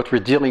 okay, what we're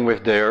dealing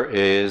with there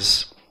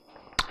is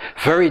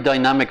very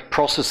dynamic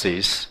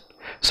processes.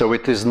 So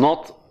it is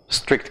not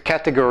strict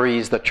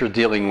categories that you're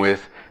dealing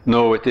with.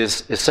 No, it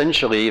is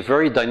essentially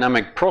very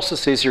dynamic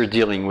processes you're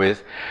dealing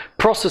with.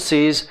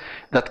 Processes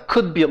that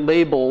could be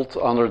labeled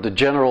under the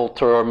general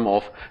term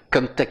of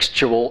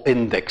contextual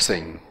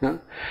indexing.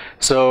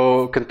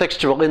 So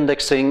contextual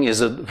indexing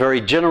is a very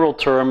general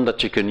term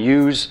that you can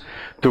use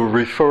to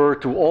refer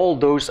to all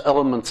those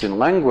elements in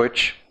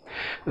language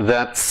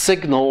that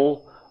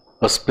signal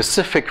a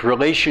specific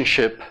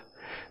relationship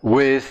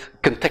with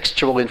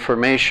contextual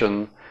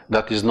information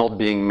that is not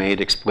being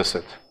made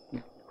explicit.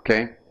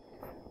 Okay?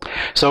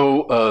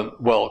 So,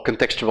 well,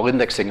 contextual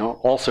indexing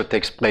also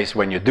takes place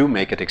when you do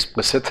make it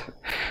explicit,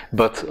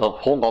 but a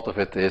whole lot of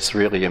it is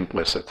really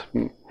implicit.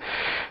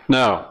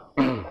 Now,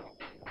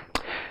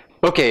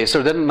 okay,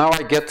 so then now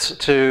I get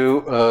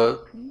to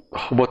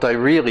what I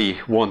really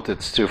wanted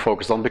to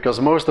focus on, because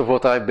most of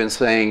what I've been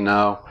saying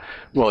now,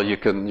 well, you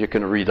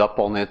can read up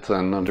on it,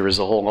 and there is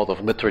a whole lot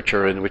of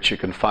literature in which you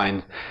can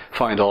find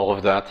all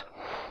of that.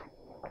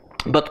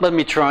 But let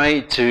me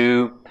try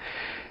to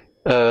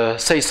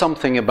say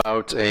something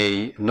about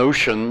a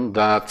notion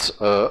that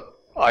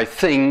I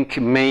think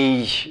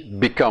may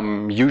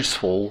become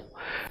useful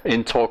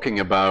in talking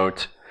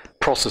about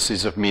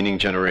processes of meaning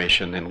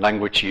generation in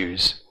language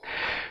use.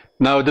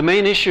 Now, the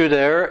main issue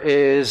there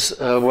is,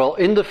 well,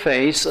 in the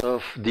face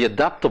of the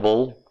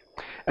adaptable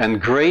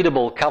and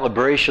gradable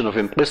calibration of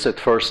implicit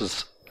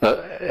versus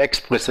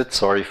explicit,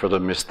 sorry for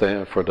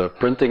the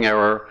printing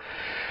error.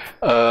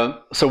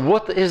 So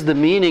what is the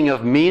meaning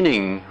of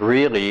meaning,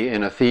 really,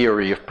 in a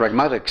theory of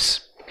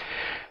pragmatics?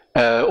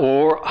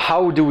 Or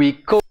how do we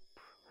cope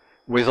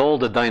with all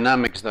the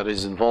dynamics that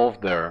is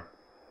involved there?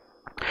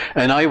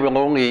 And I will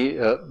only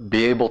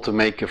be able to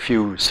make a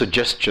few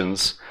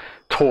suggestions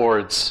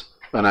towards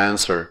an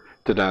answer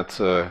to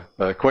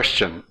that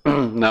question.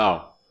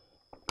 Now,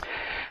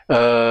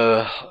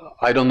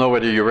 I don't know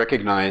whether you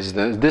recognize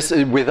this.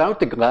 Without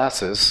the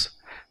glasses,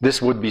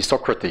 this would be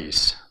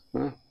Socrates.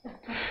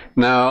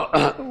 Now,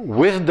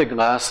 with the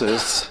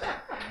glasses,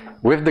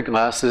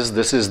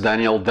 this is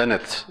Daniel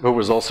Dennett, who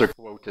was also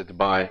quoted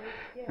by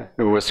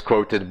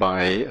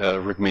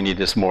Rukmini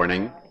this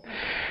morning.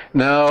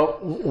 Now,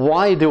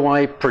 why do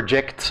I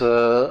project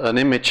an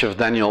image of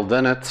Daniel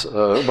Dennett?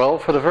 Well,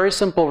 for the very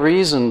simple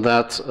reason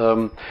that,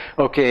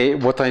 okay,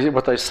 what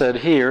I said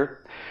here,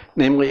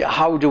 namely,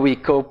 how do we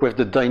cope with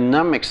the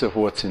dynamics of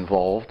what's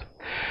involved?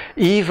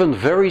 Even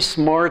very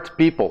smart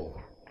people,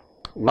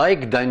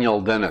 like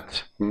Daniel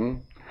Dennett,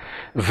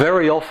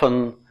 very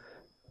often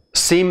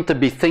seem to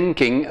be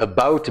thinking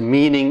about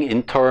meaning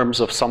in terms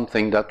of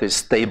something that is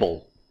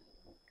stable.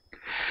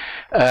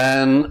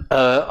 And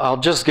I'll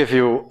just give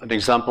you an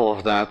example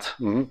of that.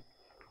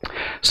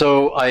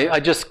 So I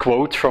just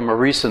quote from a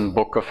recent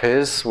book of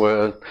his,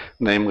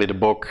 namely the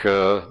book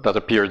that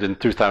appeared in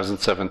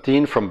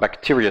 2017, From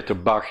Bacteria to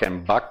Bach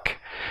and Bach,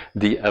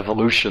 The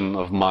Evolution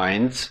of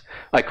Minds.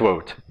 I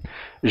quote,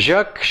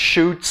 "Jacques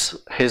shoots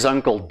his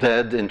uncle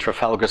dead in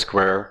Trafalgar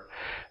Square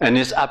and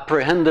is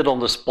apprehended on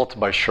the spot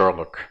by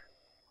Sherlock.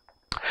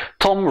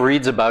 Tom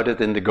reads about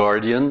it in The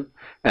Guardian,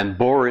 and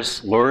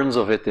Boris learns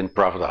of it in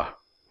Pravda.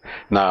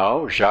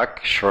 Now,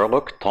 Jacques,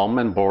 Sherlock, Tom,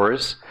 and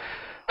Boris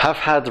have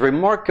had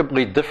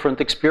remarkably different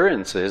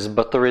experiences,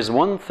 but there is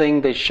one thing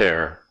they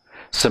share: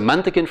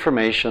 semantic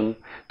information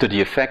to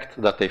the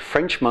effect that a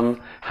Frenchman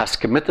has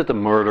committed a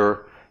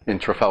murder in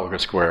Trafalgar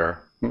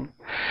Square."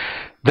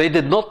 They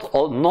did not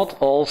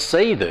all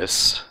say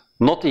this,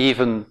 not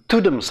even to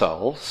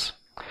themselves,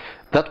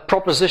 that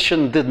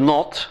proposition did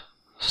not,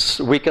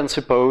 we can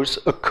suppose,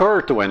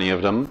 occur to any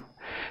of them,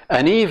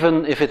 and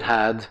even if it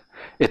had,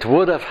 it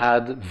would have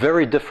had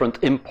very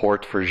different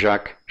import for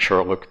Jacques,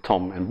 Sherlock,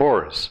 Tom, and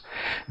Boris.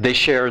 They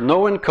share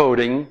no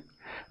encoding,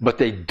 but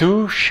they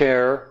do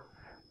share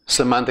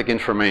semantic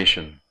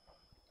information.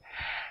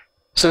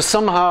 So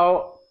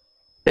somehow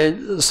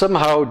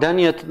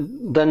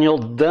Daniel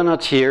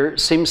Dennett here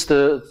seems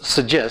to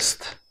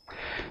suggest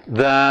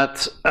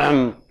that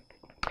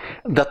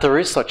that there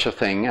is such a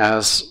thing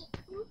as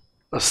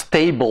a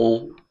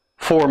stable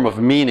form of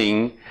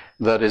meaning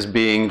that is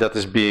being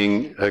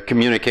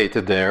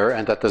communicated there,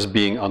 and that is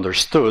being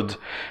understood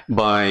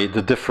by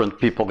the different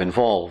people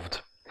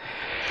involved.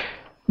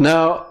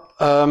 Now,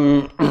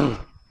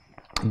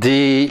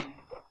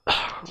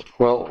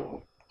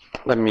 well,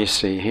 let me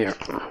see here.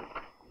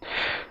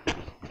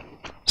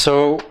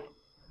 So,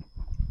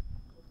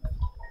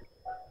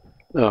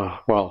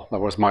 well, that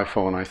was my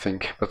phone, I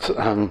think. But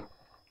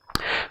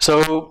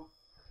so,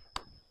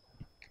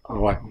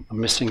 oh, I'm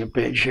missing a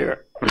page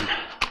here.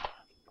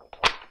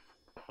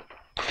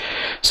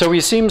 So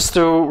he seems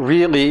to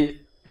really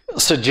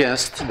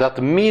suggest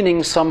that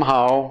meaning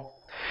somehow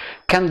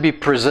can be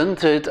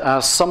presented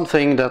as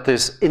something that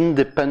is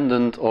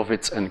independent of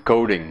its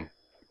encoding.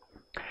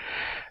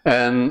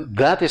 And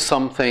that is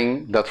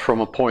something that, from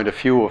a point of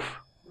view of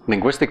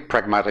linguistic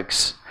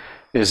pragmatics,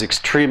 is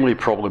extremely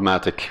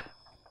problematic.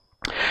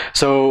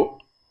 So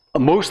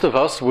most of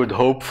us would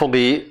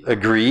hopefully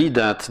agree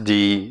that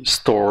the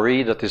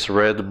story that is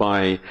read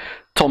by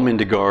Tom in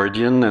The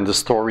Guardian and the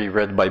story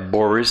read by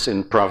Boris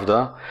in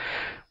Pravda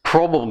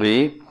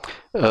probably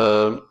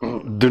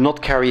do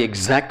not carry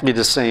exactly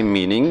the same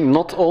meaning,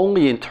 not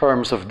only in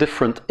terms of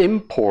different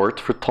import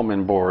for Tom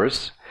and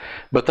Boris,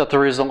 but that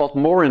there is a lot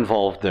more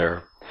involved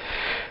there.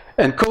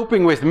 And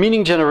coping with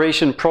meaning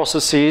generation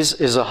processes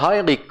is a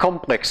highly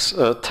complex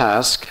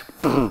task,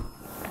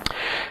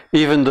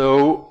 even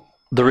though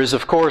there is,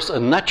 of course, a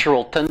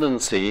natural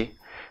tendency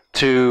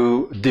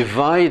to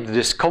divide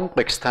this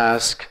complex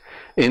task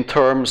in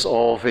terms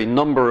of a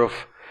number of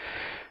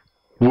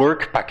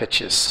work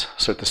packages,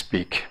 so to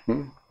speak.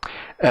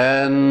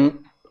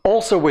 And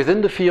also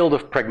within the field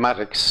of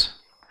pragmatics,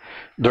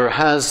 there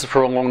has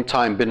for a long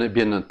time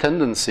been a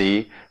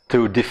tendency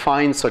to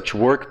define such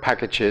work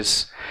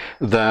packages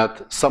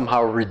that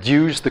somehow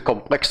reduce the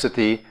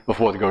complexity of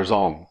what goes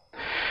on.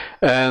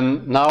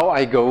 And now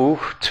I go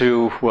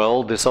to,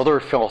 well, this other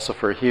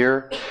philosopher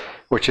here,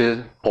 which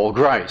is Paul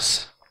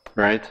Grice,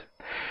 right?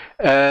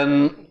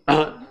 And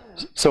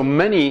so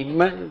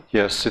many,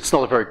 yes, it's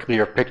not a very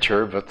clear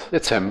picture, but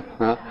it's him.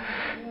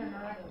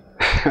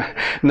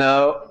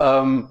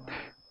 Now,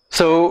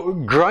 so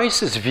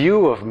Grice's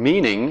view of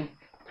meaning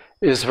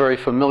is very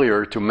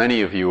familiar to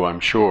many of you, I'm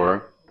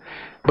sure,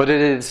 but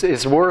it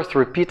is worth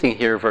repeating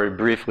here very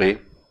briefly.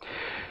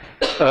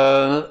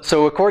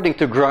 So according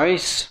to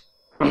Grice,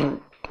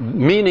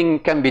 meaning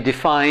can be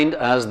defined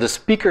as the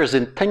speaker's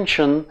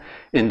intention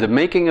in the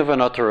making of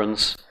an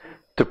utterance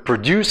to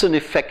produce an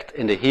effect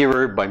in the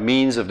hearer by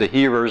means of the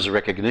hearer's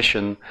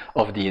recognition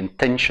of the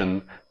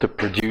intention to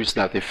produce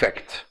that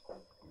effect.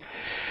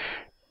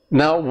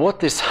 Now,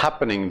 what is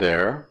happening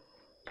there?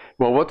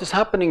 Well, what is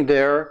happening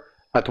there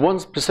at one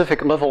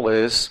specific level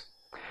is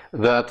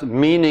that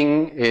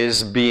meaning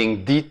is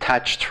being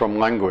detached from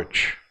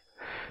language.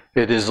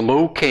 It is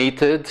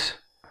located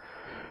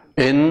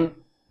in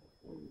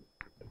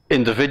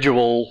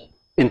individual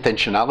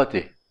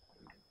intentionality.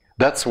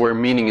 That's where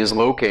meaning is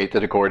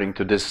located according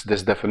to this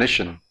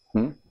definition.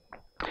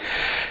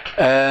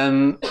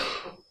 And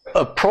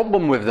a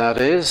problem with that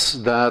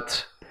is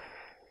that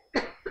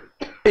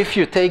if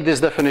you take this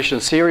definition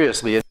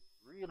seriously and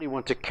really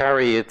want to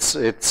carry its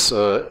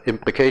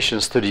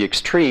implications to the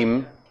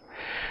extreme,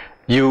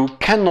 you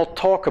cannot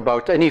talk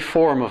about any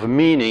form of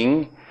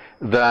meaning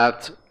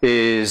that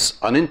is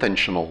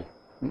unintentional.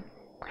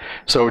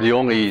 So the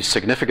only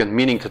significant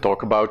meaning to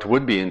talk about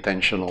would be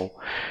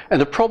intentional. And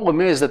the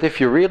problem is that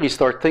if you really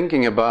start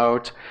thinking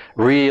about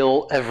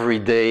real,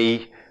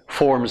 everyday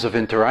forms of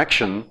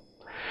interaction,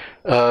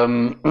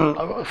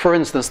 for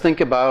instance,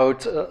 think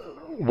about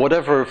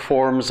whatever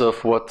forms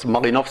of what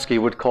Malinowski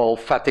would call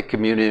phatic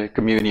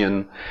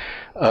communion,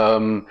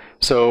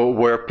 so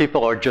where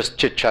people are just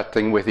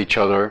chit-chatting with each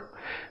other.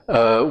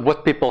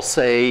 What people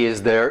say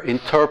is they're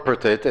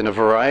interpreted in a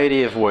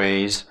variety of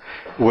ways,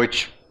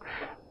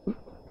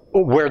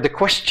 where the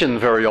question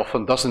very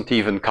often doesn't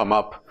even come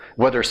up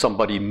whether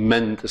somebody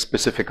meant a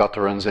specific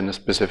utterance in a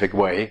specific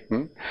way.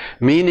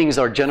 Meanings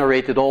are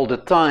generated all the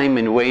time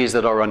in ways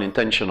that are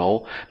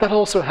unintentional. That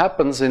also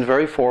happens in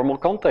very formal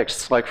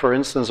contexts. Like, for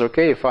instance,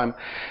 okay,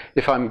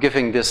 if I'm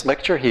giving this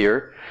lecture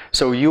here,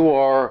 so you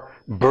are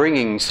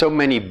bringing so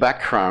many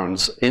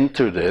backgrounds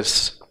into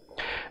this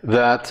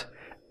that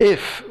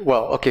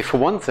well, okay, for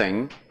one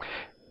thing,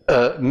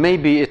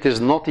 maybe it is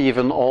not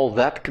even all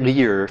that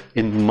clear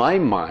in my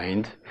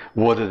mind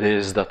what it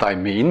is that I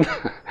mean,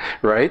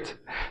 right?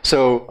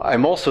 So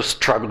I'm also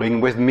struggling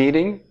with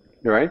meaning,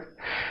 right?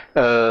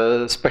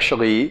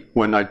 Especially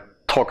when I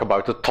talk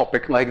about a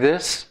topic like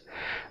this.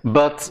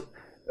 But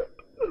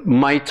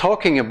my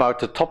talking about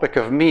the topic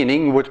of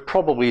meaning would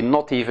probably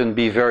not even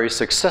be very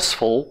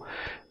successful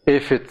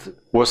if it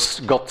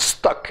got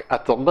stuck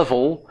at the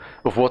level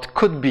of what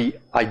could be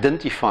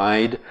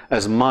identified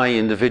as my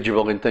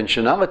individual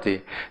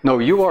intentionality. No,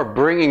 you are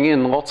bringing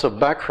in lots of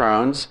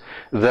backgrounds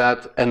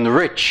that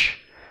enrich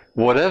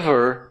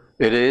whatever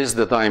it is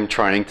that I'm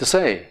trying to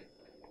say,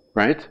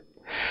 right?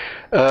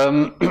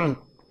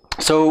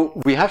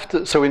 So we have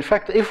to, so in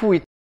fact, if we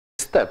take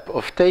the step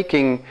of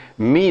taking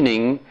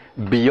meaning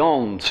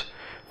beyond,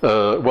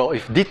 well,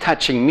 if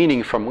detaching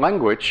meaning from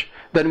language,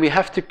 then we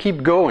have to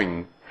keep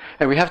going.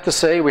 And we have to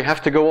say we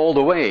have to go all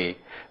the way.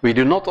 We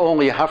do not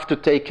only have to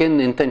take in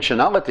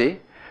intentionality,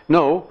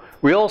 no,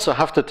 we also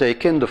have to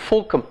take in the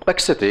full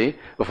complexity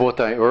of what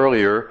I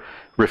earlier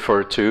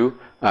referred to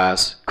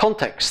as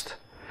context.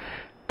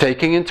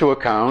 Taking into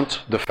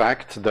account the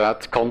fact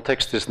that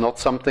context is not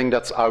something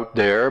that's out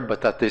there,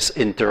 but that is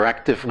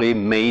interactively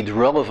made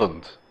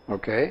relevant.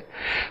 Okay?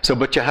 So,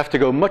 but you have to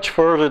go much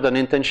further than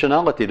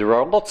intentionality. There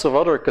are lots of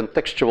other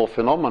contextual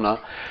phenomena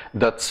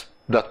that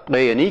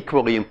play an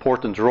equally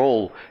important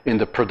role in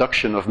the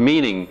production of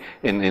meaning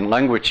in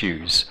language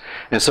use.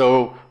 And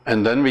so,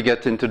 and then we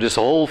get into this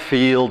whole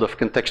field of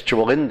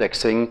contextual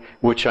indexing,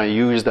 which I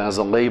used as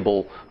a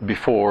label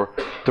before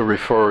to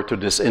refer to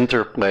this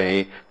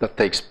interplay that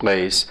takes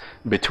place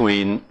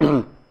between,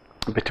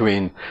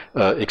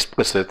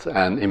 explicit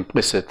and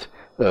implicit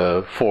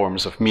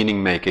forms of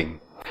meaning making.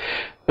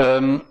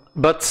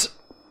 But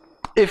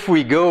if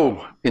we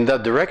go in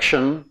that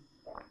direction,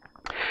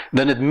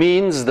 then it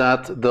means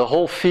that the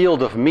whole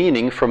field of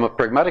meaning from a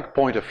pragmatic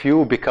point of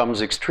view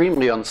becomes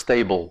extremely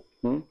unstable.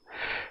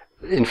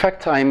 In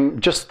fact, I'm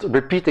just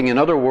repeating in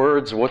other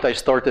words what I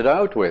started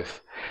out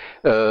with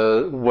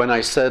when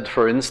I said,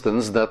 for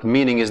instance, that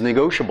meaning is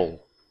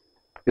negotiable.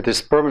 It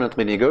is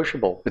permanently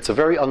negotiable. It's a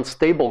very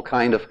unstable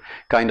kind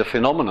of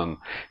phenomenon.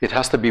 It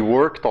has to be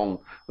worked on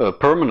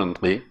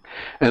permanently.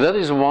 And that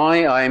is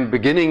why I'm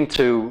beginning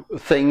to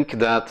think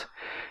that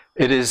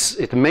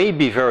it may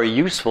be very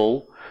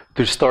useful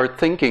to start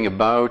thinking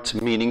about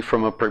meaning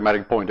from a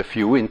pragmatic point of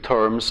view in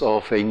terms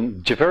of a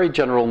very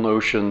general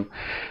notion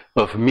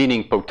of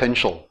meaning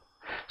potential.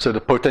 So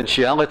the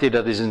potentiality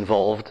that is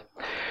involved.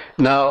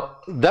 Now,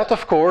 that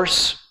of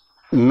course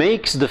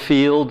makes the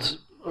field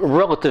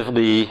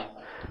relatively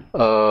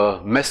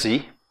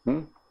messy,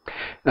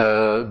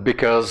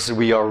 because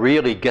we are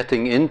really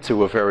getting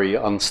into a very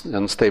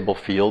unstable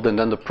field, and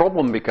then the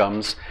problem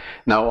becomes,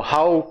 now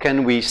how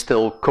can we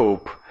still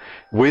cope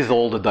with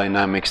all the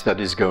dynamics that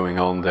is going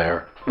on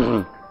there?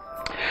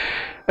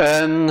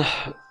 And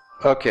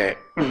okay,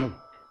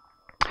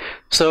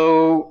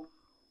 so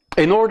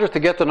in order to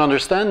get an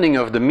understanding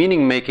of the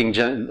meaning-making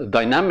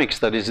dynamics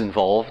that is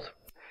involved,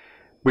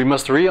 we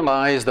must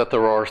realize that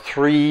there are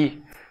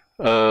three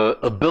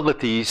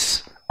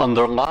abilities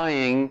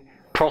underlying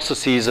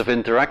processes of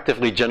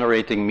interactively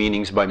generating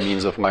meanings by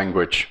means of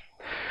language.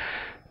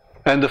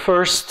 And the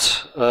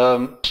first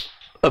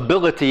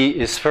ability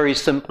is very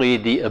simply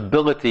the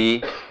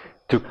ability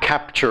to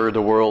capture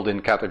the world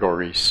in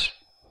categories.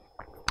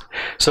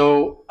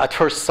 So at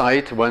first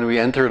sight, when we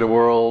enter the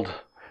world,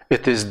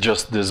 it is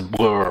just this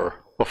blur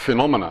of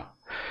phenomena,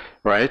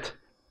 right?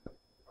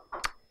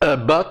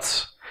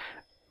 But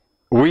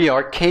we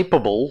are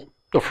capable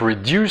of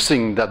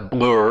reducing that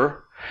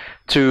blur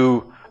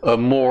to a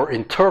more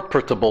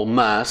interpretable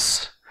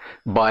mass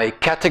by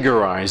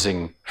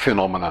categorizing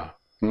phenomena.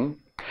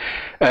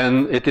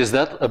 And it is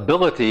that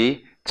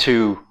ability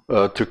to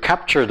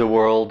capture the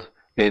world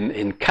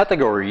in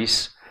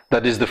categories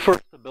that is the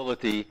first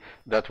ability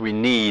that we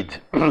need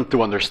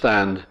to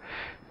understand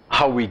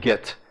how we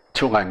get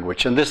to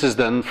language. And this is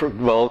then,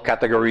 well,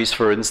 categories,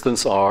 for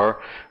instance, are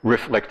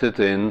reflected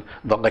in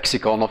the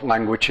lexicon of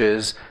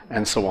languages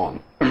and so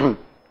on.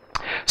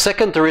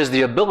 Second, there is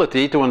the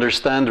ability to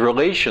understand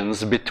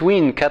relations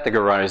between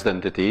categorized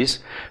entities,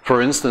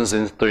 for instance,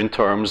 in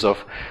terms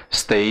of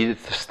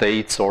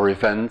states or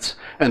events.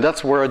 And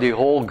that's where the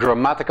whole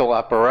grammatical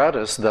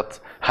apparatus that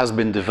has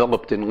been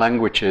developed in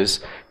languages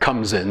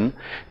comes in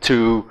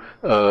to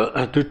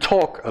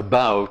talk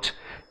about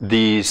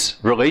these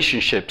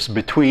relationships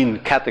between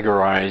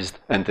categorized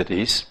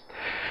entities.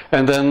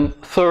 And then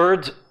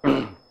third,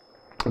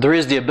 there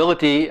is the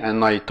ability,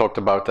 and I talked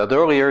about that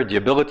earlier, the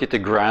ability to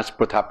grasp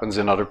what happens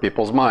in other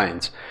people's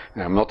minds.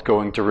 And I'm not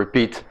going to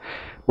repeat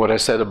what I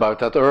said about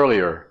that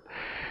earlier.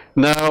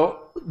 Now,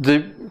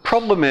 the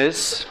problem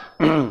is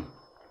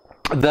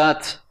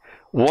that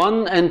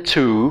 1 and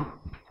 2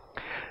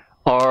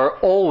 are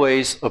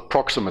always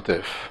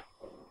approximative.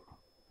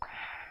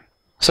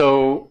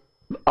 So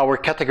our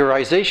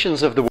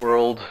categorizations of the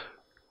world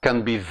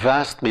can be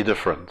vastly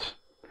different.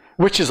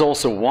 Which is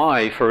also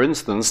why, for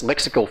instance,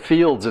 lexical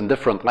fields in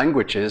different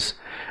languages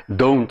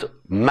don't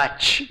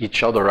match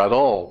each other at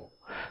all.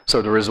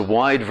 So there is a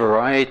wide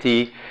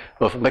variety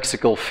of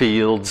lexical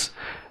fields,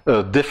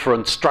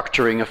 different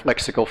structuring of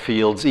lexical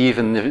fields,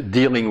 even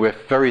dealing with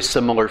very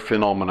similar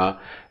phenomena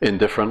in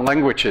different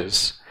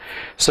languages.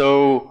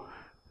 So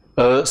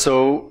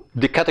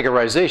the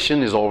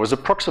categorization is always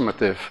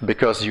approximative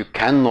because you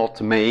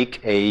cannot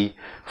make a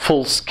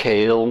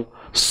full-scale,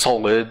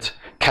 solid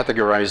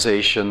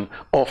categorization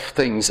of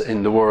things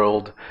in the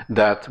world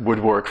that would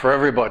work for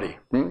everybody.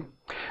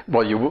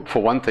 Well,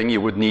 for one thing,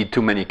 you would need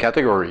too many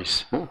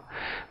categories.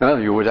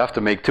 You would have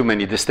to make too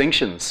many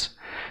distinctions.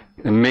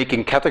 And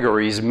making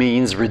categories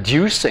means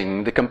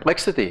reducing the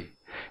complexity.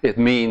 It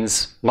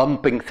means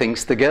lumping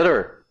things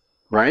together,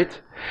 right?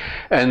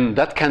 And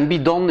that can be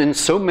done in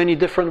so many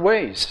different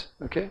ways.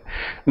 Okay.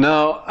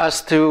 Now,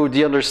 as to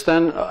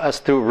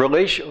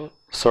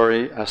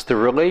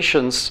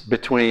relations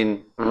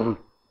between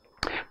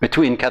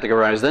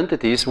categorized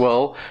entities,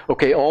 well,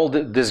 okay,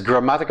 this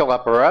grammatical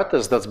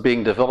apparatus that's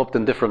being developed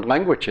in different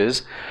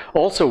languages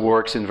also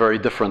works in very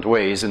different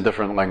ways in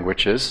different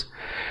languages.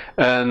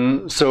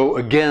 And so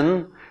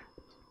again,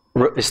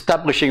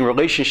 establishing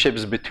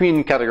relationships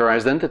between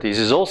categorized entities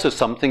is also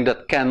something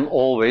that can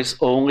always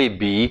only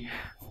be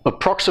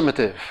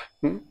approximative.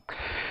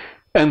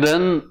 And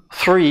then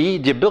 3,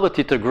 the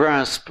ability to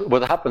grasp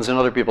what happens in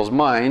other people's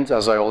minds,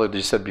 as I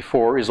already said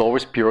before, is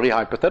always purely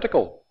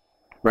hypothetical,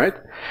 right?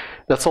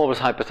 That's always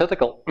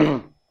hypothetical.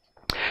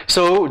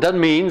 So that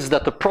means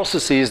that the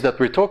processes that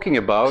we're talking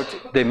about,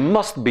 they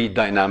must be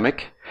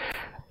dynamic.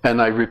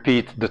 And I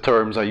repeat the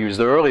terms I used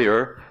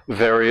earlier.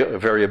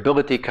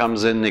 Variability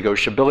comes in,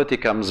 negotiability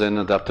comes in,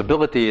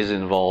 adaptability is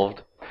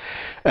involved.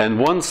 And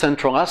one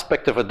central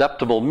aspect of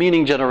adaptable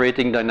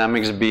meaning-generating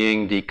dynamics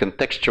being the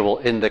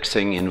contextual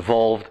indexing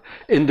involved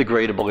in the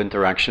gradable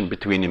interaction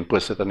between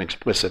implicit and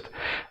explicit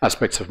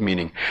aspects of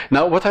meaning.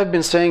 Now, what I've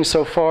been saying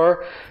so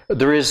far,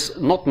 there is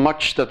not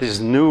much that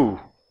is new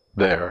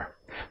there.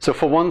 So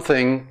for one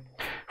thing,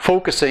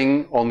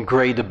 focusing on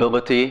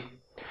gradability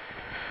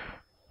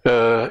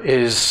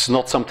is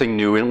not something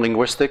new in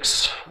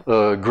linguistics.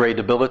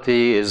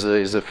 Gradability is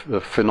a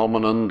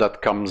phenomenon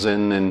that comes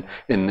in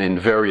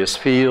various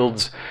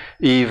fields.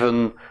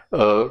 Even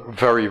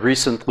very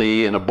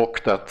recently in a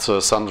book that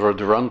Sandro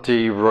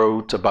Duranti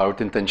wrote about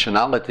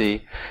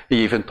intentionality,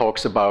 he even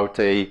talks about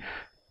an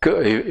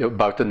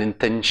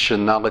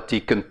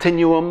intentionality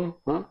continuum.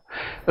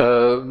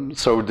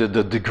 So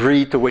the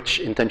degree to which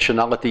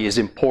intentionality is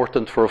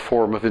important for a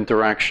form of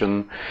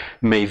interaction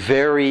may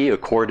vary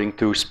according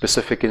to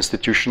specific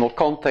institutional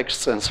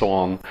contexts and so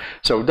on.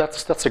 So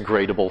that's a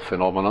gradable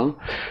phenomenon.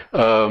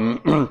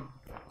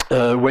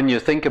 When you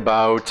think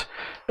about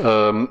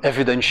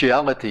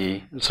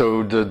evidentiality,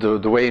 so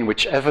the way in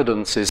which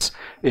evidence is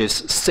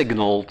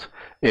signaled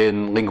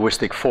in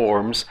linguistic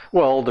forms,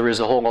 well, there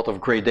is a whole lot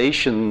of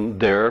gradation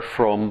there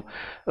from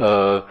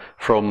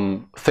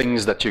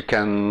things that you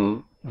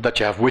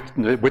have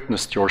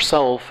witnessed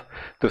yourself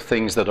to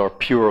things that are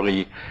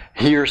purely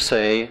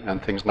hearsay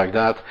and things like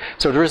that.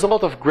 So there is a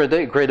lot of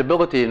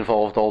gradability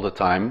involved all the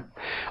time.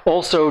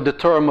 Also, the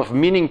term of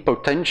meaning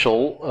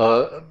potential.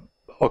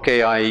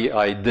 Okay,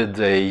 I did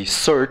a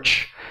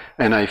search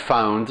and I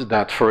found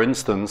that, for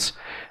instance,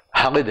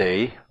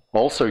 Halliday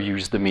also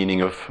used the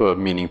meaning of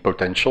meaning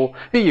potential.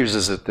 He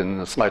uses it in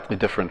a slightly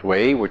different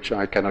way, which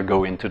I cannot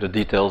go into the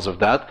details of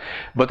that,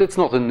 but it's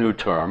not a new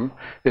term.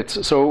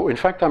 So in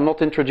fact, I'm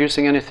not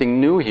introducing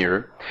anything new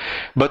here.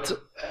 But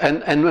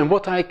and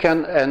what I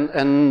can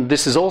and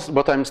this is also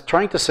what I'm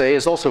trying to say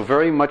is also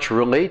very much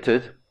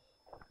related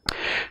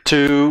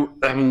to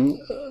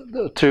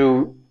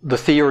the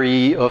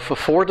theory of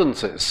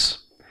affordances,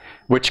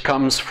 which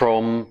comes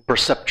from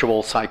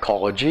perceptual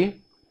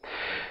psychology,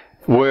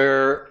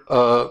 where,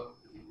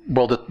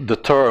 well, the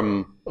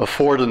term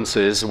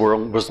affordances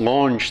was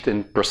launched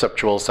in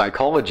perceptual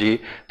psychology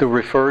to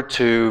refer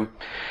to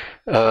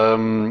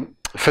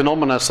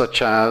phenomena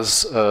such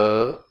as,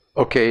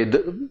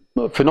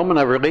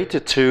 phenomena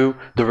related to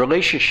the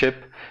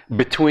relationship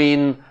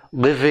between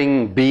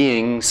living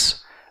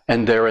beings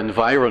and their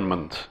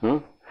environment.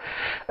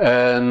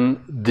 And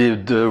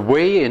the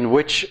way in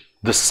which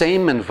the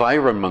same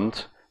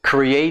environment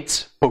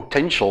creates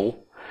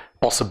potential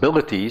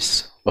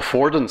possibilities,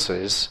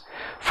 affordances,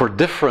 for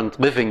different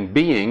living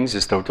beings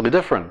is totally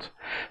different.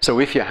 So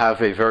if you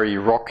have a very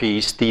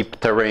rocky, steep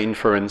terrain,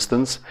 for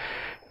instance,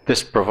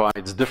 this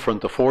provides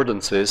different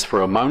affordances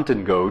for a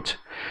mountain goat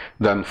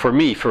than for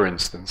me, for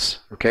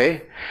instance,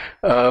 okay?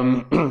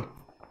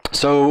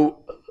 So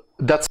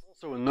that's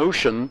also a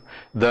notion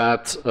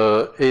that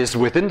is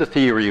within the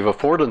theory of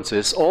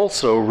affordances,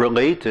 also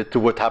related to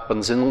what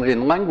happens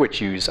in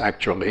language use,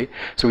 actually.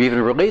 So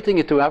even relating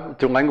it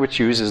to language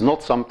use is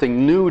not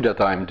something new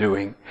that I'm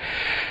doing.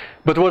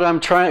 But what I'm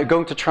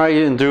going to try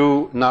and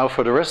do now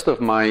for the rest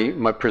of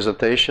my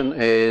presentation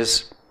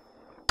is,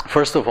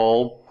 first of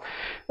all,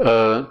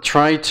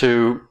 try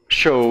to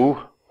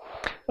show,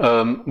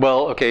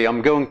 well, okay,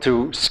 I'm going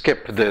to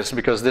skip this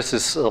because this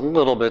is a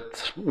little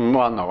bit,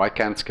 well, no, I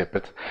can't skip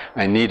it.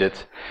 I need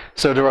it.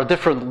 So there are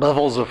different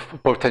levels of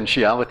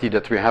potentiality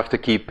that we have to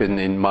keep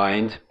in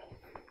mind.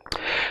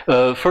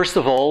 First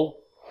of all,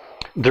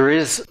 there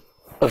is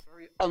a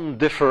very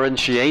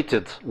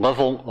undifferentiated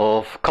level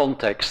of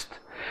context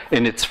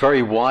in its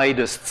very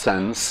widest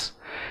sense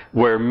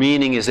where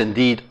meaning is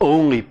indeed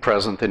only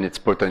present in its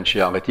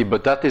potentiality,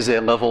 but that is a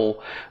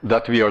level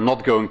that we are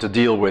not going to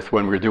deal with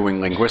when we're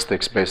doing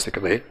linguistics,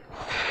 basically.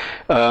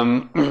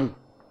 Then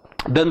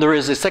there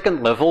is a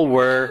second level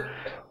where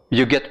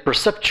you get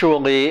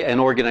perceptually and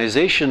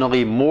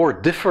organizationally more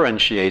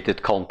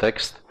differentiated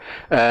context,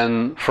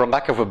 and for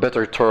lack of a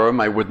better term,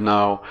 I would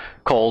now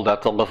call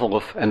that the level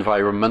of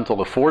environmental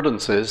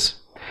affordances.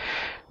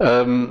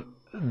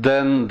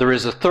 Then there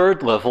is a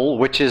third level,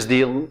 which is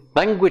the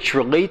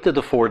language-related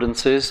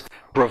affordances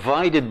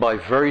provided by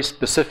very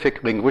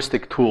specific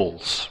linguistic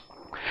tools.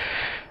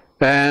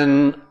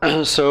 And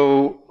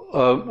so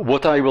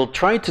what I will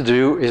try to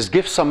do is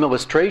give some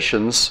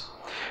illustrations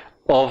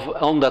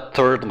on that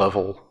third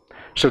level.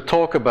 So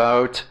talk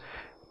about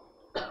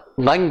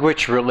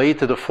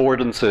language-related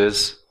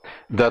affordances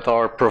that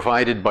are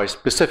provided by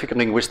specific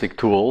linguistic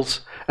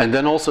tools, and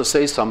then also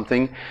say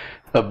something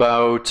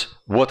about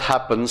what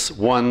happens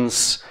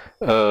once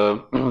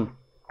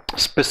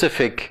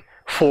specific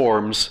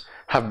forms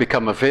have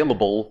become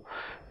available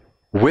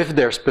with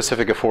their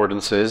specific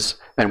affordances,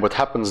 and what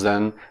happens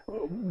then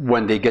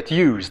when they get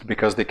used,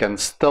 because they can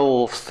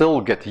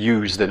still get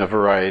used in a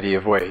variety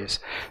of ways.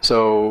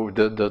 So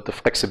the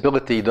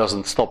flexibility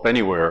doesn't stop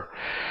anywhere.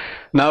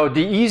 Now,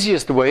 the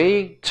easiest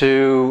way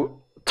to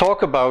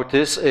talk about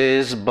this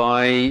is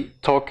by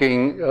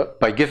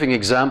giving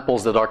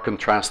examples that are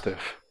contrastive.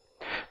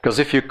 Because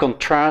if you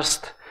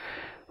contrast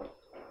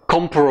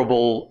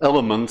comparable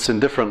elements in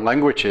different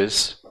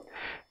languages,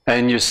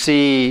 and you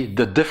see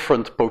the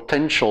different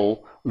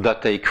potential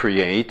that they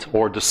create,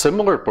 or the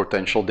similar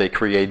potential they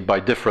create by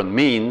different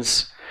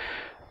means,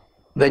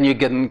 then you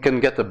can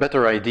get a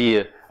better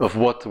idea of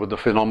what the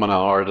phenomena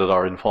are that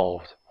are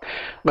involved.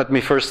 Let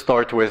me first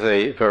start with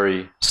a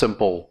very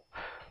simple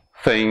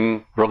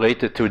thing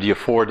related to the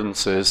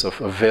affordances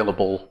of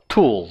available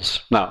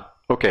tools. Now,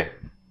 okay.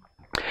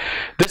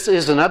 This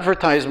is an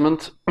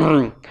advertisement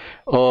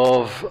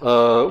of,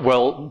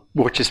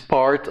 which is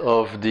part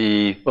of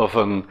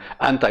an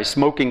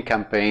anti-smoking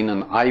campaign,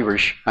 an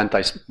Irish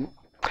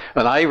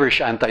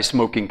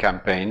anti-smoking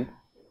campaign,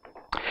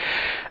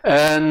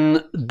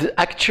 and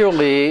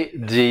actually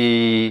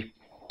the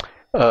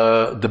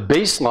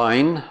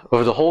baseline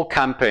of the whole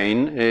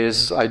campaign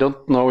is, I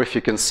don't know if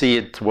you can see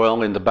it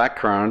well in the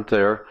background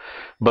there,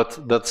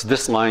 but that's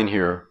this line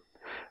here: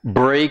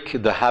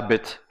 break the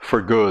habit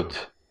for good.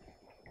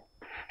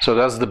 So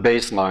that's the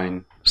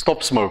baseline.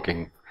 Stop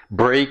smoking.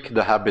 Break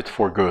the habit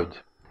for good.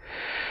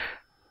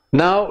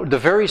 Now, the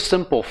very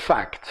simple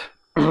fact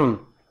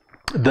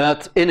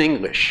that in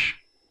English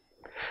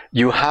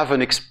you have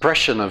an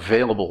expression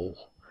available,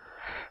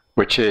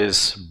 which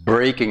is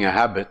breaking a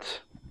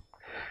habit,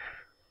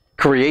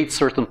 creates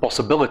certain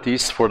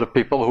possibilities for the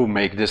people who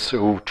make this,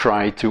 who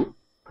try to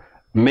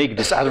make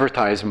this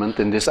advertisement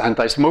in this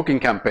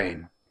anti-smoking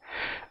campaign.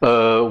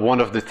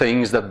 One of the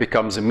things that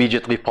becomes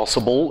immediately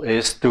possible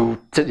is to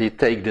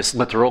take this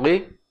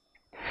literally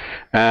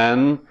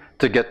and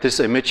to get this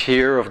image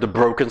here of the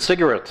broken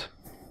cigarette.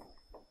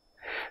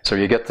 So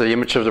you get the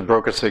image of the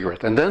broken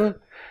cigarette. And then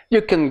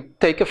you can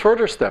take a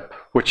further step,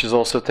 which is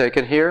also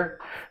taken here,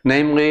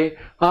 namely,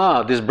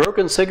 this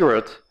broken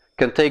cigarette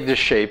can take the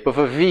shape of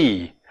a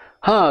V.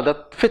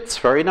 That fits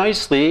very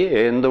nicely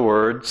in the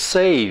word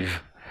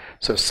save.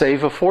 So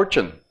save a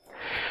fortune.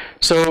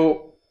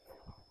 So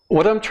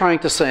what I'm trying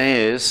to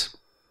say is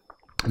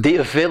the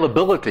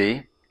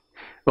availability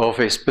of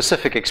a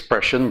specific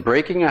expression,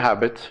 breaking a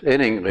habit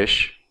in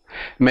English,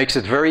 makes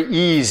it very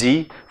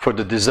easy for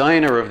the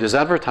designer of this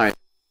advertisement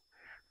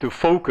to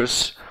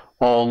focus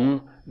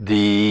on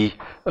the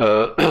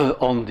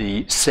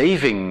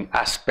saving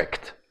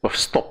aspect of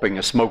stopping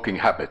a smoking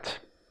habit,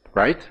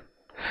 right?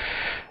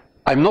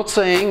 I'm not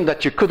saying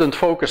that you couldn't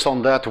focus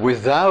on that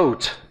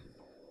without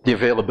the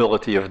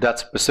availability of that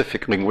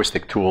specific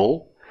linguistic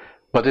tool,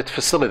 but it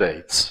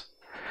facilitates.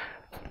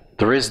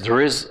 There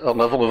is a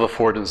level of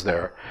affordance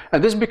there.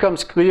 And this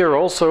becomes clear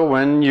also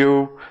when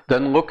you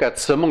then look at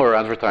similar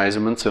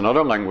advertisements in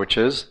other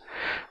languages.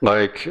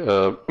 Like,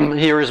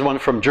 here is one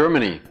from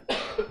Germany.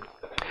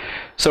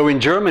 So in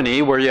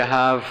Germany, where you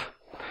have,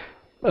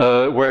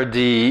 where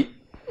the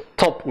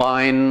top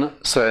line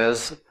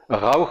says,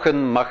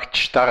 Rauchen macht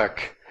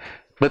stark.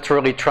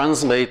 Literally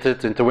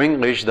translated into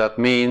English, that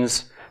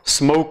means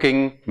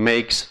smoking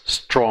makes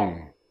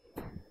strong.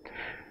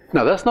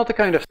 Now, that's not the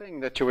kind of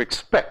thing that you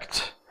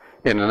expect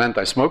in an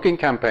anti-smoking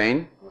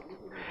campaign.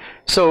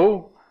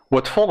 So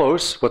what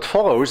follows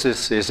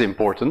is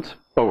important.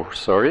 Oh,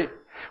 sorry.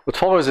 What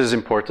follows is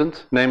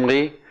important,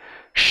 namely,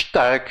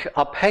 stark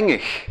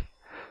abhängig,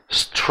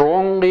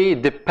 strongly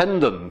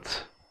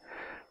dependent,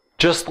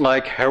 just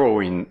like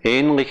heroin,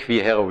 ähnlich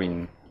wie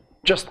Heroin,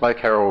 just like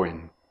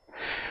heroin.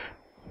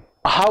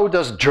 How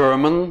does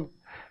German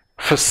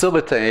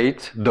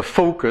facilitate the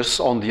focus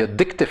on the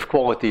addictive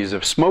qualities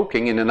of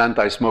smoking in an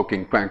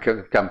anti-smoking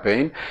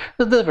campaign?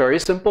 The very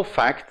simple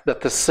fact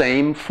that the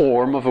same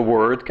form of a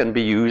word can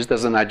be used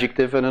as an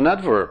adjective and an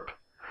adverb.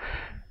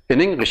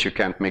 In English, you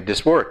can't make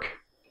this work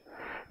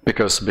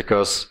because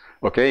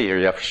Okay, here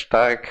you have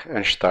stark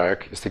and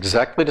stark. It's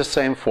exactly the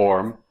same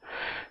form.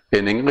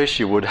 In English,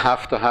 you would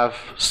have to have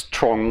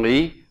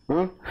strongly,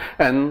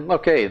 and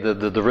okay,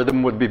 the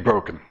rhythm would be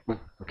broken.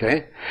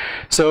 Okay,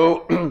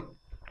 so,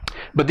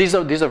 but these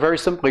are very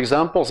simple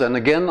examples. And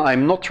again,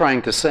 I'm not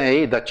trying to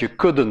say that you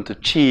couldn't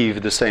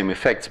achieve the same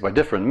effects by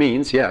different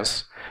means.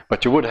 Yes,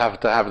 but you would have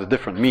to have the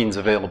different means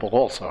available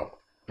also.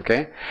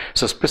 Okay,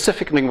 so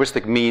specific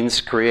linguistic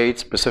means create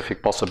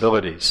specific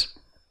possibilities.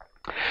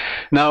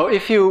 Now,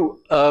 if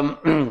you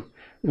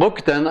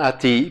look then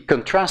at the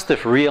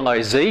contrastive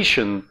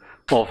realization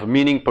of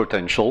meaning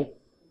potential,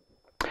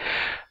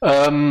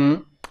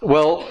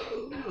 well,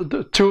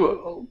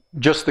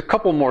 just a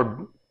couple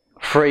more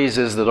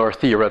phrases that are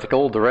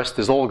theoretical. The rest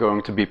is all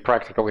going to be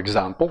practical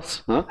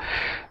examples.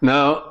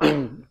 Now,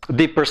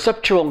 the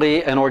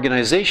perceptually and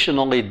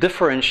organizationally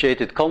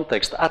differentiated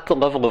context at the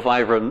level of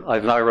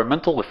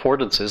environmental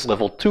affordances,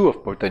 level 2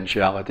 of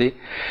potentiality,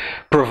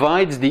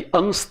 provides the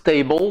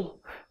unstable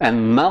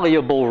and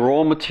malleable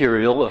raw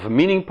material of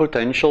meaning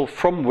potential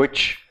from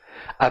which,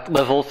 at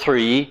level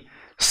 3,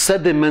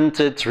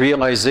 sedimented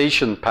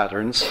realization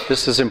patterns,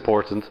 this is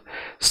important,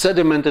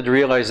 sedimented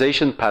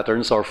realization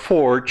patterns are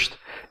forged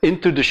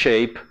into the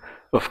shape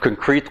of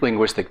concrete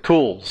linguistic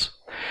tools.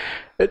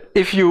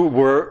 If you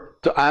were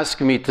to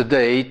ask me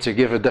today to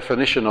give a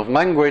definition of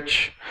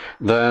language,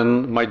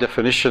 then my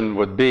definition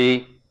would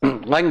be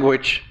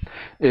language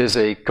is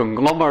a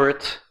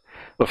conglomerate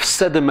of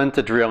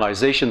sedimented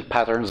realization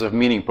patterns of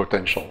meaning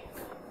potential.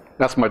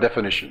 That's my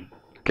definition,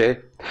 okay?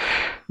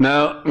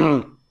 Now,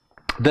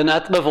 then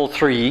at level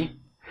 3,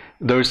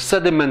 those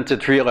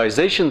sedimented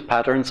realization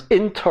patterns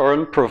in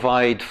turn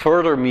provide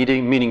further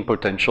meaning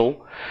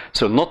potential.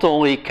 So not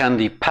only can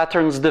the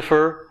patterns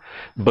differ,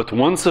 but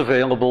once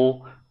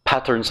available,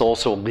 patterns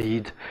also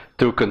lead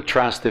to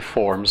contrastive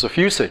forms of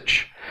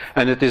usage.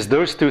 And it is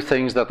those two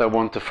things that I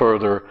want to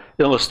further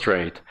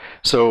illustrate.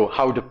 So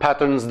how the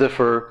patterns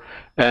differ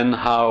and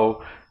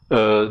how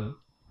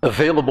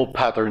available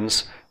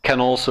patterns can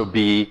also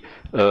be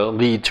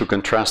lead to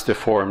contrastive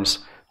forms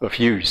of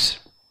use.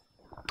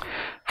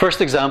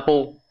 First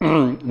example,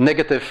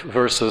 negative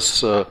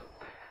versus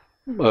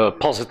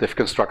positive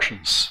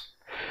constructions.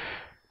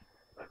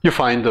 You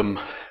find them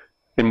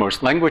in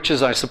most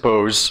languages, I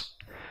suppose,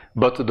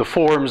 but the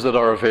forms that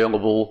are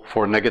available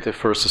for negative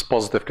versus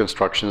positive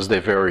constructions, they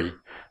vary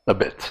a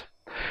bit.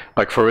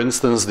 Like for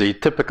instance, the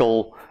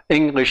typical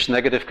English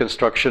negative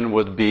construction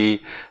would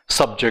be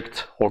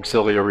subject,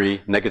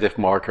 auxiliary, negative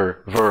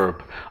marker,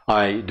 verb.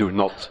 I do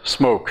not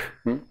smoke.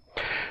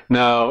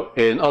 Now,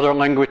 in other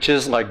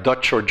languages like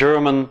Dutch or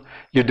German,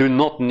 you do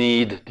not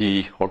need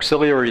the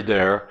auxiliary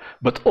there,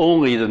 but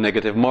only the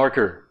negative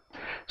marker.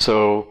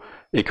 So,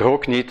 ik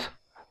rook niet,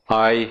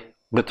 I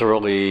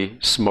literally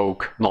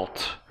smoke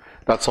not.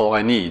 That's all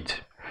I need.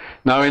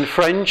 Now, in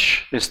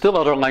French, in still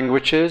other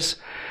languages,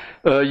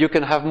 you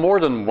can have more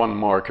than one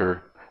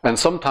marker. And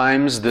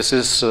sometimes this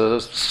is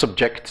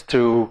subject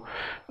to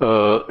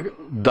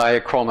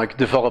diachronic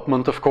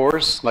development, of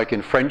course, like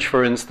in French,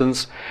 for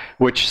instance,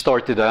 which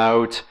started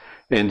out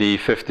in the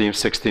 15th,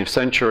 16th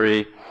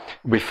century.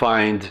 We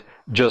find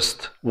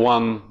just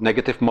one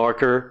negative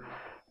marker,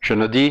 je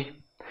ne dis,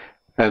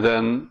 and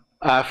then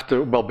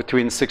after, well,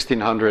 between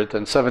 1600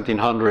 and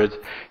 1700,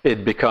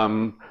 it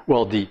became,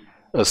 well, the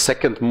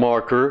second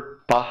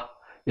marker, pas,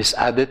 is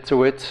added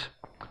to it,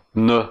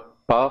 ne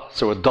pas,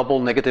 so a double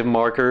negative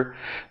marker.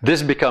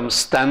 This becomes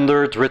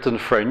standard written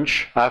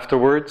French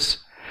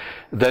afterwards.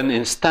 Then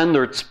in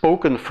standard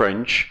spoken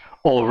French,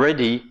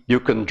 already you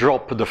can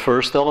drop the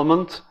first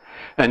element,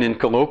 and in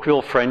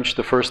colloquial French,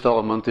 the first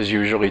element is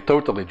usually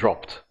totally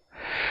dropped.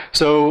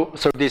 So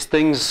these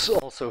things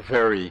also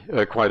vary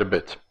quite a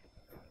bit.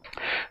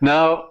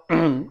 Now,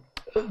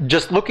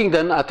 just looking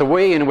then at the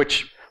way in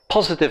which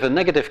positive and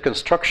negative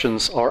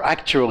constructions are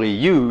actually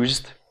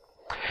used,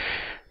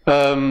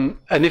 and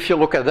if you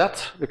look at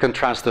that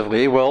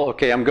contrastively, well,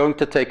 okay, I'm going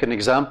to take an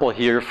example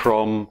here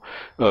from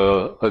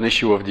an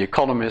issue of The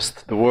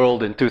Economist, The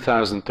World in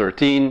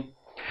 2013,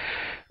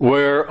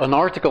 where an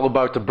article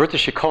about the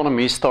British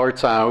economy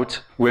starts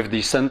out with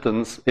the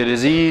sentence, "It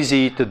is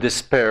easy to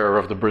despair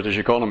of the British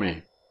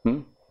economy."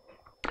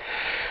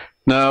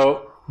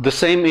 Now, the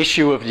same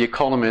issue of The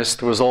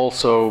Economist was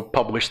also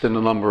published in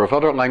a number of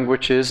other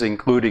languages,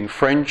 including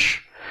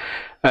French.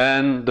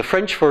 And the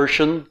French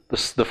version,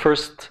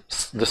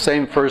 the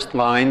same first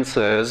line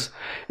says,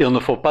 il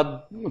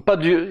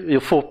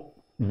faut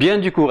bien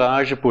du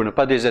courage pour ne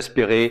pas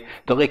désespérer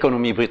de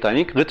l'économie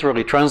britannique.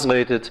 Literally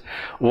translated,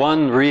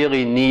 one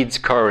really needs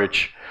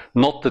courage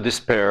not to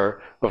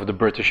despair of the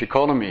British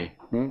economy.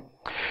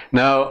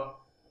 Now,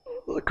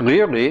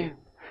 clearly,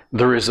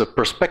 there is a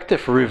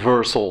perspective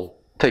reversal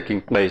taking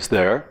place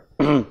there.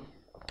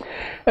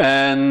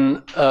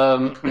 And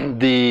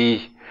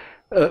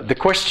the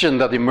question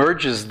that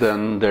emerges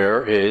then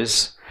there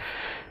is,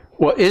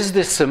 well, is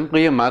this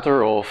simply a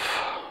matter of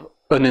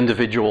an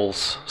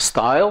individual's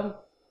style?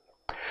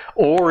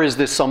 Or is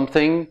this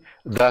something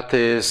that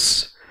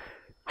is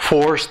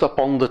forced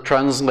upon the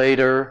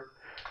translator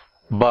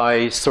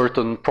by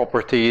certain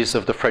properties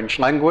of the French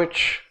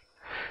language?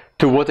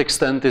 To what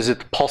extent is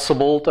it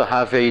possible to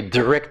have a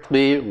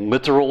directly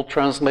literal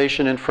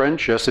translation in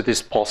French? Yes, it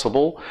is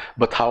possible,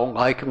 but how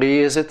likely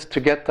is it to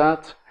get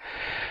that?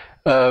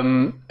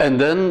 And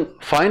then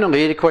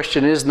finally, the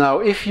question is now,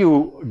 if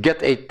you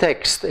get a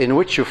text in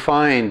which you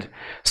find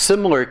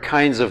similar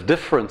kinds of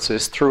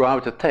differences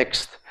throughout the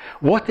text,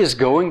 what is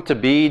going to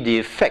be the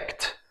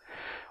effect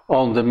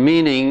on the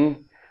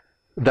meaning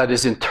that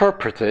is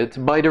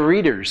interpreted by the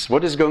readers?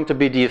 What is going to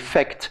be the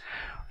effect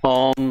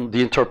on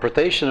the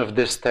interpretation of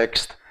this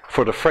text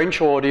for the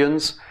French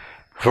audience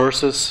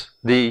versus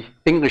the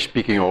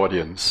English-speaking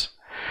audience?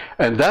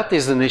 And that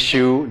is an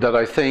issue that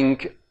I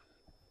think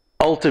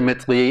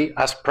ultimately,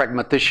 as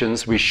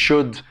pragmaticians, we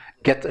should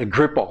get a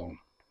grip on,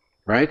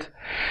 right?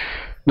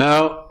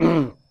 Now,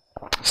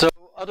 so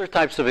other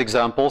types of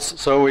examples.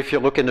 So if you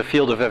look in the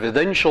field of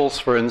evidentials,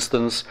 for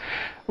instance,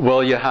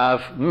 well, you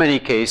have many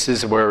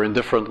cases where in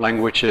different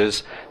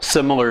languages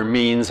similar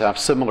means have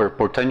similar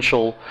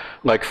potential.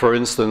 Like, for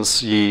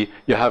instance, you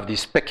have the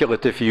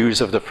speculative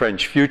use of the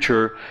French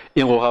future,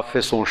 il aura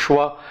fait son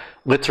choix.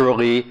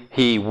 Literally,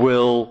 he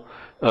will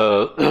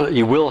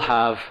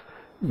have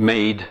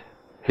made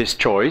his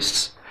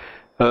choice.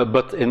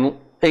 But in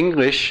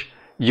English,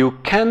 you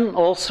can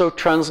also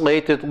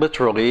translate it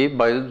literally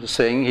by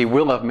saying he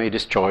will have made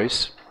his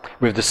choice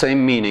with the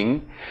same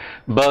meaning,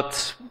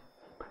 but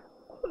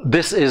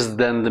this is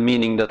then the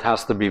meaning that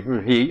has to be,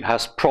 he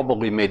has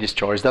probably made his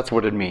choice. That's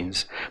what it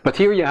means. But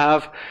here you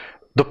have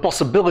the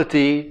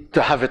possibility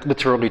to have it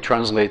literally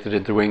translated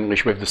into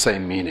English with the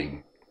same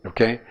meaning,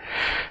 okay?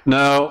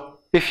 Now,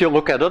 if you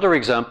look at other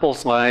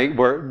examples, like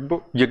where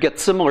you get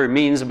similar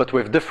means but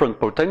with different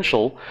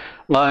potential,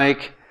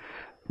 like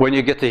when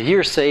you get the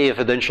hearsay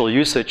evidential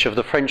usage of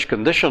the French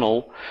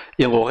conditional,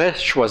 il aurait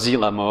choisi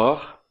la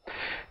mort,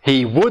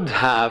 he would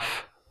have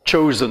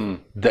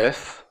chosen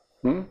death.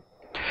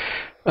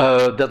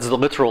 That's the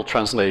literal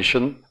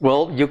translation.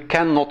 Well, you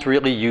cannot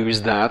really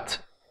use that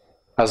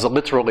as a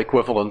literal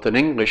equivalent in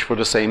English for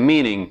the same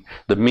meaning.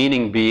 The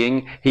meaning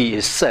being, he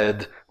is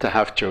said to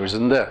have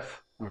chosen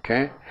death,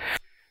 okay?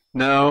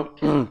 Now,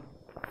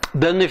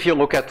 then if you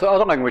look at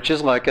other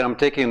languages, like I'm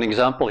taking an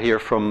example here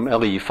from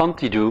Elie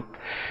Fantidou,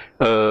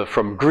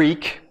 from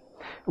Greek,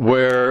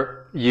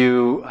 where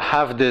you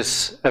have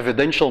this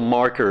evidential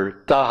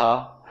marker,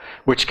 taha,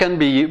 which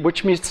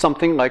means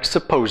something like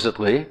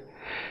supposedly,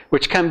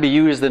 which can be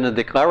used in a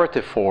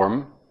declarative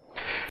form,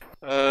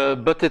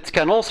 but it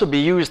can also be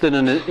used in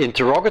an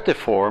interrogative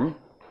form.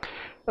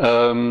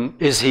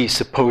 Is he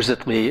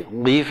supposedly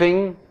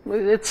leaving?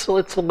 It's a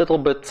little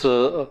bit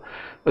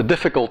a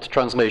difficult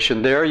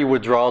translation there. You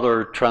would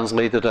rather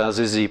translate it as,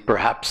 is he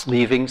perhaps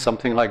leaving,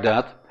 something like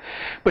that.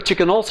 But you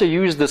can also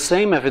use the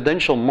same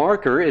evidential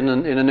marker in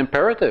an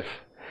imperative.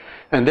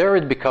 And there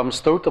it becomes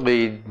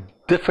totally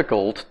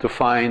difficult to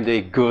find a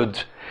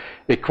good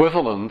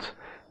equivalent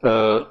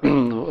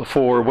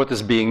for what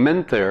is being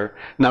meant there.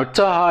 Now,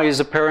 taha is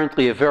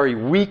apparently a very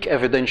weak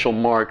evidential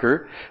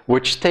marker,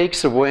 which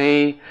takes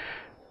away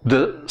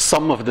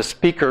some of the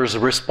speaker's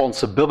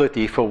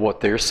responsibility for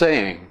what they're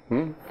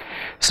saying.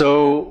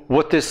 So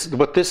what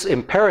this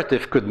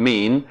imperative could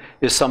mean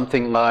is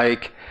something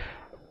like,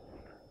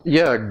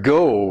 yeah,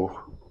 go,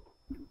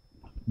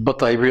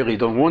 but I really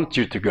don't want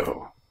you to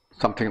go.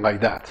 Something like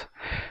that.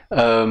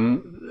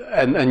 And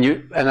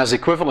as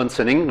equivalents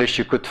in English,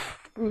 you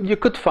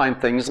could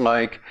find things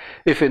like,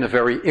 if in a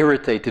very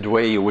irritated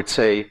way you would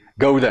say,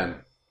 go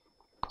then.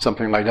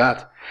 Something like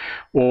that.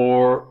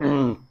 Or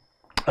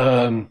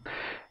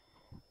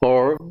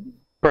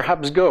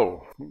perhaps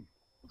go.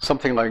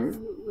 Something like,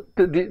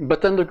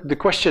 but then the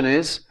question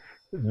is,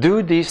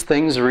 do these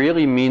things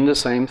really mean the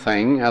same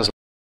thing as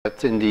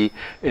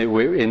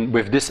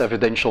with this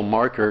evidential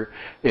marker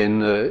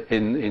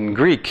in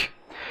Greek?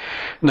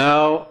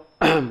 Now,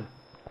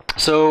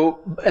 so,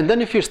 and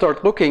then if you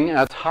start looking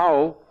at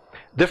how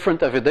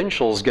different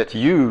evidentials get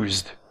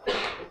used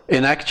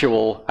in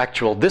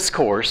actual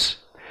discourse,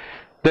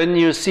 then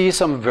you see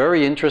some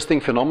very interesting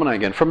phenomena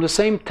again. From the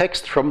same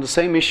text, from the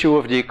same issue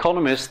of The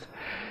Economist,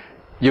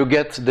 you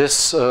get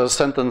this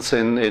sentence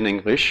in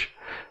English.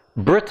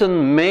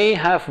 Britain may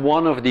have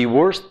one of the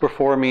worst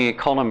performing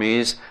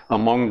economies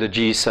among the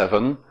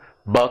G7,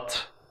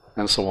 but,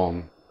 and so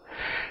on.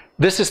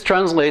 This is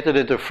translated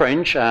into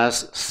French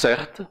as,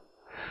 certes,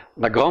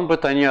 la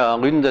Grande-Bretagne a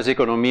l'une des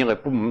économies les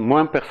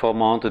moins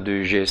performantes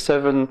du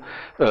G7,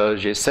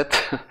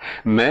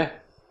 mais,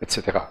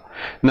 etc.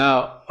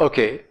 Now,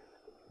 okay,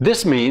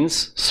 this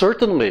means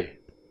certainly.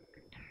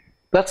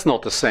 That's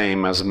not the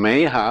same as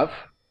may have.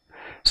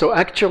 So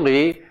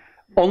actually,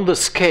 on the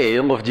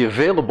scale of the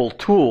available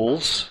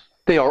tools,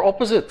 they are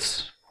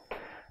opposites.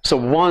 So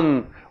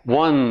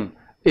one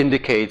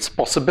indicates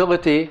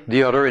possibility,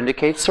 the other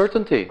indicates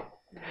certainty.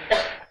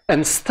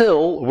 And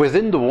still,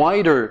 within the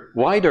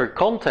wider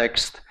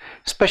context,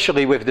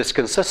 especially with this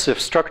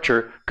concessive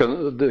structure,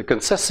 the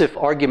concessive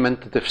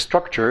argumentative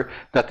structure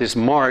that is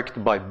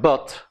marked by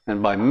but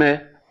and by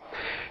mais,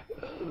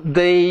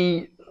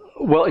 they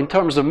well, in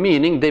terms of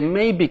meaning, they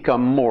may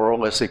become more or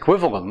less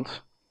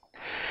equivalent,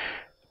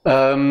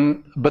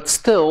 but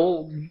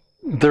still,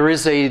 there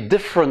is a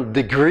different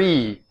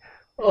degree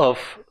of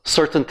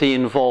certainty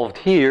involved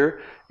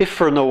here, if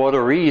for no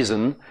other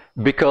reason,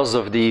 because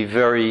of the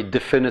very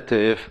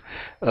definitive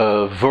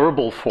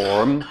verbal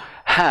form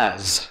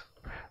has.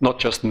 Not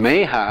just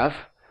may have,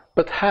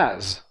 but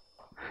has.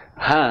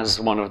 Has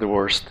one of the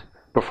worst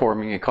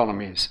performing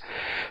economies.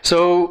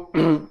 So,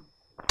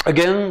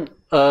 again,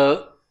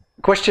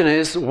 question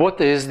is,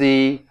 what is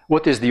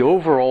the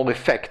overall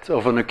effect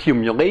of an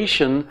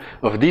accumulation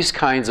of these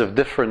kinds of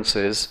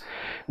differences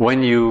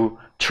when you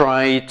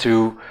try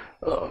to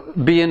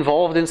be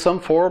involved in some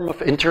form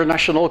of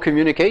international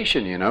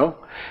communication, you know?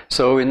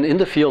 So in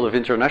the field of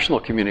international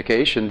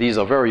communication, these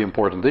are very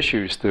important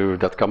issues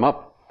that come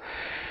up.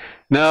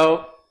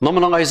 Now,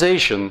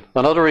 nominalization,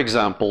 another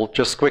example,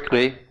 just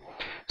quickly.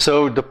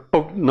 So the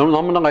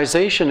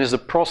nominalization is a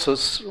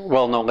process,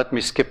 well, no, let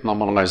me skip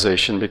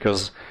nominalization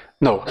because,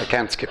 no, I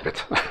can't skip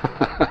it.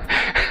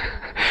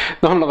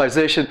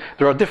 Nominalization,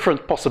 there are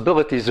different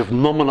possibilities of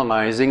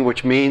nominalizing,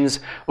 which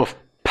means of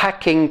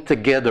packing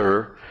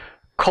together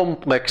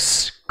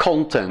complex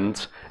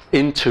content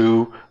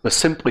into a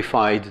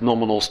simplified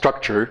nominal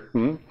structure.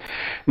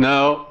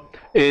 Now,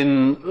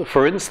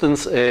 for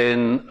instance,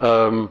 in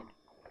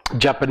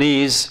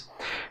Japanese,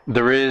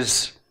 there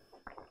is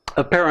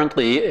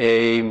apparently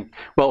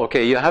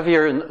you have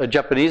here a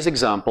Japanese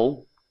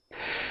example,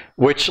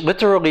 which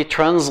literally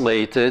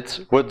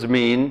translated would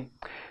mean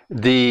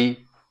the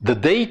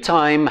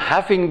daytime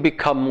having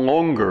become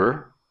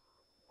longer,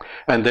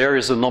 and there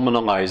is a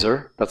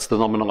nominalizer, that's the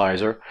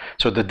nominalizer.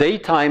 So the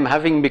daytime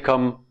having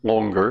become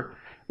longer,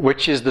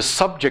 which is the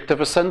subject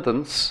of a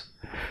sentence,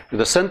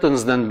 the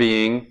sentence then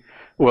being,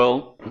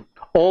 well,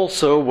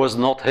 also was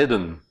not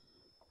hidden.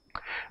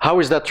 How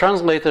is that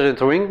translated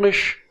into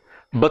English?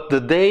 But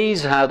the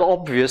days had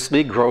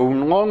obviously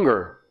grown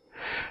longer.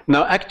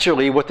 Now,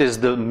 actually, what is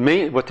the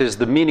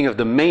meaning of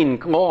the main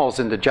clause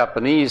in the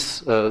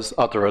Japanese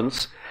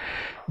utterance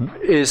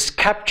is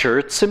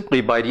captured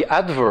simply by the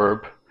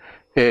adverb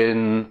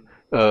in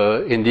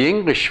the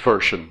English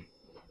version.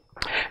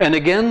 And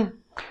again,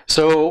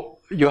 so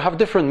you have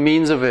different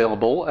means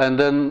available, and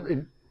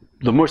then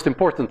the most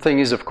important thing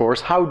is, of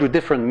course, how do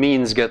different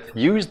means get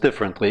used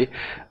differently?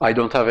 I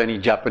don't have any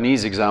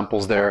Japanese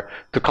examples there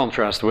to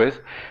contrast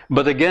with.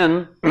 But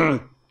again,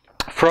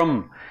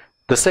 from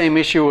the same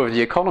issue of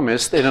The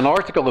Economist, in an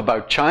article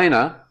about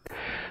China,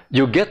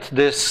 you get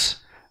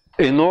this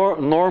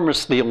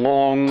enormously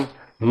long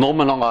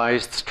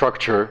nominalized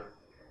structure,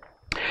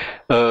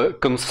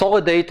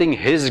 consolidating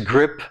his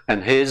grip,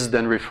 and his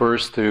then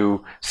refers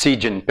to Xi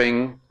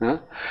Jinping,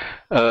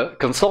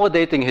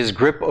 consolidating his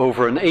grip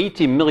over an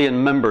 80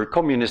 million member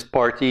Communist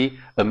Party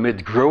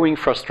amid growing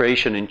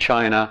frustration in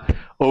China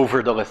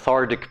over the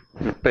lethargic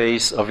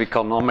pace of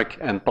economic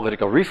and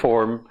political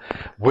reform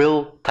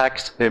will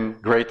tax him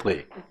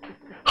greatly.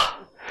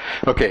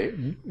 Okay,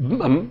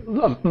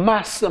 a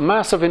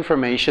mass of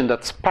information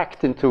that's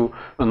packed into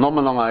a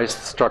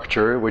nominalized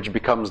structure, which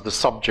becomes the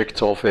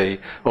subject of a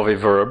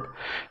verb.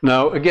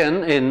 Now,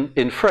 again,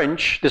 in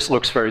French, this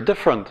looks very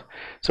different.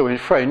 So in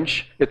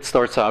French, it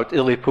starts out,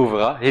 il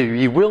éprouvera,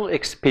 he will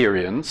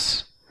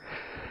experience.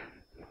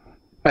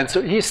 And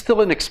so he's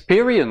still an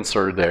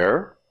experiencer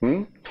there,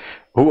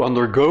 who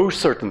undergoes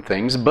certain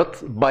things,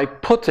 but by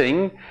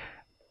putting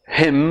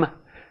him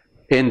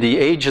in the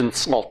agent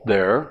slot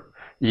there,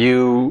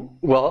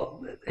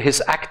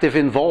 his active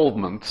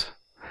involvement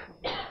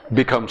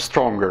becomes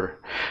stronger.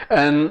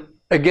 And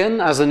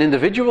again, as an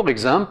individual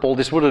example,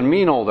 this wouldn't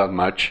mean all that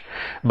much.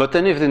 But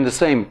then if in the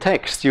same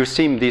text you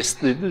see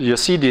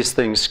these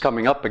things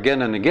coming up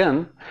again and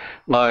again,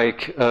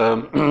 like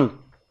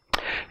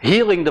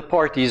healing the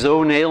party's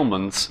own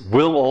ailments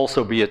will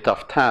also be a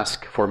tough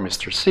task for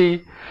Mr.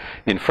 C.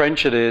 In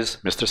French it is,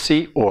 Mr.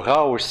 C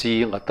aura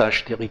aussi la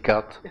tâche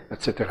délicate,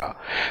 etc.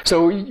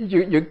 So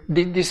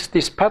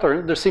this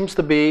pattern, there seems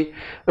to be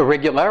a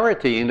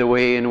regularity in the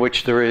way in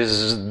which there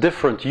is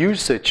different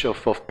usage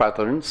of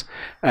patterns.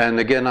 And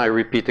again, I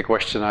repeat the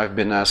question I've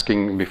been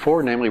asking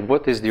before, namely,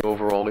 what is the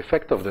overall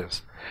effect of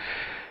this?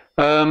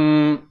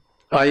 I'm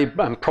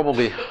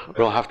probably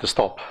will have to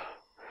stop.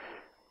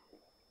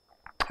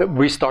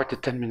 We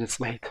started 10 minutes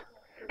late.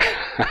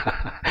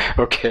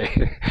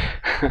 Okay.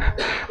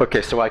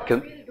 Okay, so I can.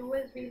 What we'll do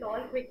is we'll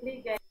all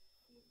quickly get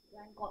tea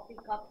and coffee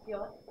cups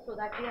here so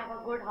that we have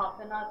a good half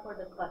an hour for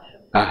discussion.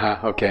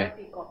 Okay.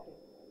 Tea,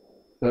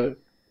 coffee.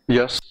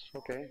 Yes.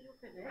 Okay.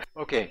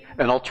 Okay,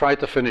 and I'll try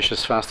to finish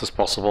as fast as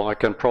possible. I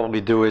can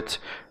probably do it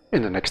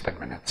in the next 10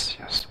 minutes.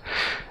 Yes.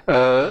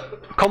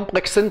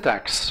 Complex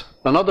syntax.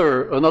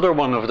 Another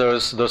one of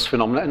those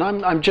phenomena,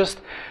 and I'm just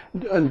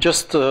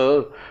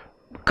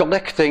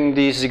collecting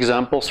these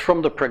examples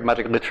from the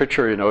pragmatic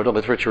literature. You know, the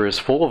literature is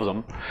full of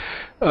them,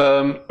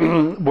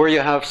 where you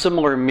have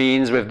similar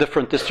means with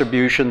different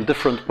distribution,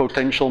 different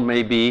potential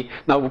maybe.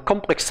 Now,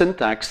 complex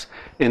syntax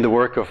in the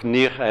work of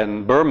Neer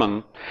and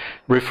Berman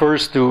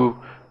refers to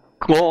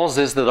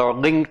clauses that are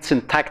linked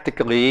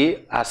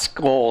syntactically as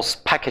clause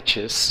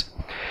packages,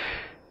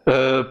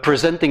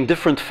 presenting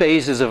different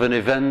phases of an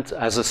event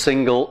as a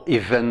single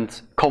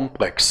event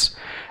complex.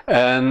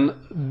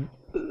 And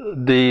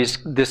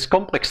this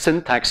complex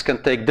syntax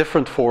can take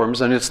different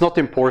forms, and it's not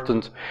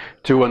important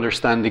to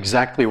understand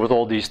exactly what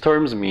all these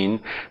terms mean,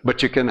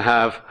 but you can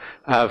have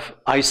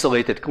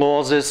isolated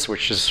clauses,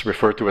 which is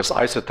referred to as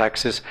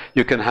isotaxes.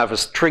 You can have a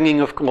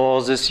stringing of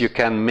clauses. You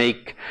can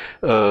make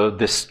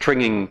this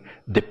stringing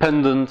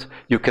dependent.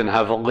 You can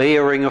have a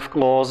layering of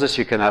clauses.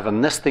 You can have a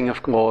nesting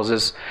of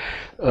clauses.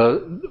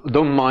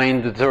 Don't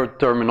mind the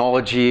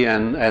terminology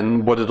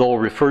and what it all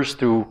refers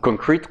to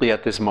concretely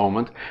at this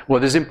moment.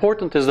 What is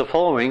important is the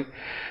following,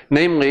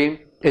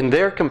 namely, in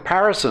their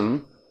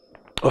comparison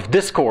of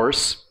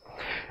discourse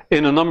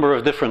in a number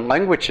of different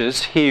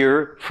languages,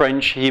 here,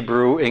 French,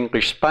 Hebrew,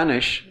 English,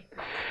 Spanish,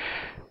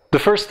 the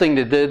first thing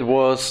they did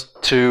was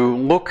to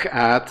look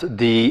at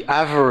the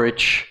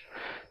average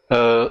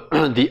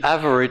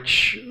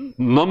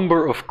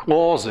number of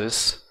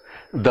clauses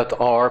that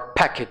are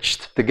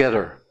packaged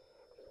together.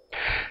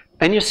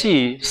 And you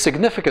see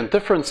significant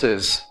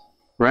differences,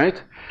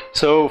 right?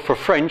 So for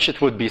French it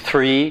would be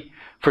 3,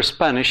 for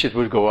Spanish it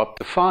would go up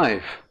to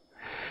 5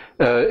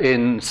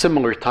 in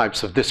similar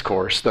types of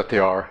discourse that they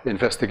are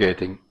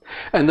investigating.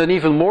 And then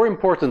even more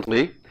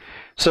importantly,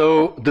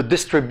 so the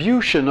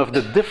distribution of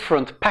the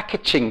different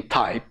packaging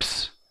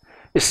types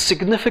is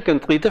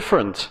significantly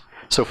different.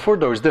 So for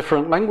those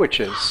different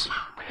languages.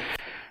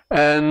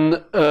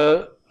 And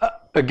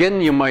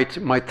again, you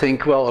might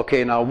think, well,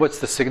 okay, now what's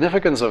the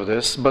significance of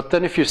this? But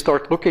then if you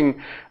start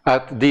looking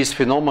at these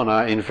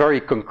phenomena in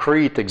very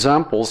concrete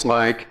examples,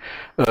 like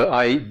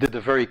I did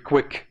a very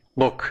quick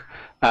look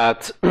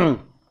at,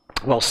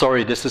 well,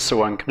 sorry, this is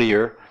so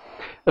unclear,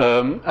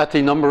 at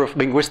the number of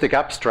linguistic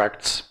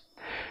abstracts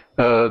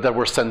that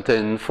were sent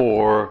in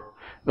for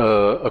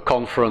a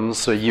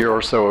conference a year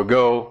or so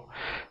ago.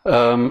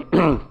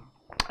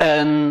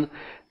 And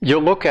you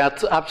look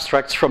at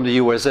abstracts from the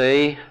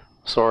USA,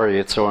 sorry,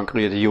 it's so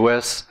unclear, the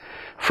US,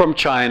 from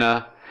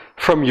China,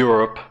 from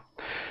Europe,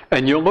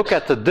 and you look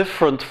at the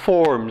different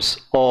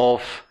forms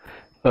of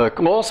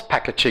clause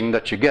packaging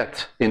that you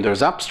get in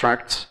those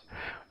abstracts,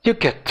 you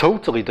get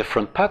totally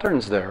different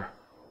patterns there.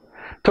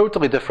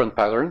 Totally different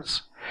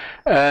patterns.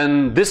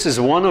 And this is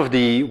one of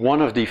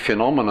the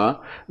phenomena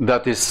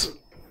that is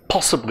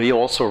possibly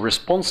also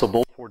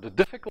responsible for the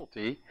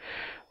difficulty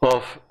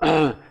of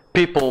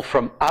people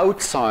from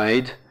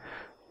outside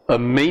a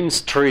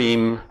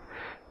mainstream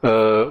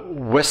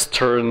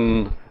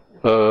Western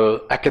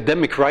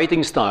academic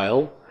writing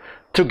style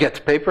to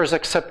get papers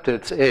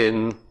accepted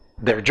in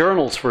their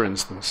journals, for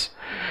instance.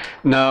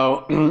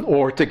 Now,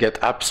 or to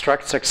get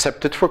abstracts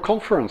accepted for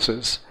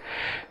conferences.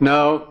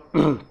 Now,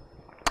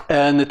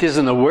 and it is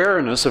an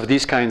awareness of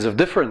these kinds of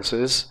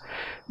differences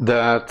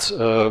that,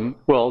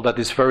 well, that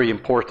is very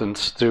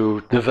important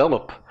to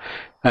develop.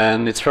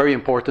 And it's very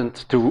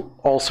important to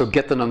also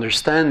get an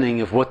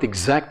understanding of what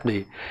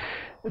exactly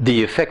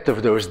the effect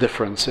of those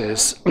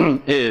differences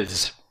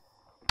is.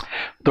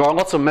 There are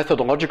lots of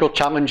methodological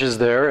challenges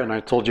there, and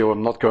I told you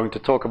I'm not going to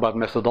talk about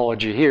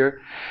methodology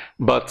here,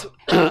 but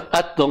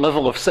at the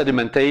level of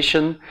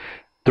sedimentation,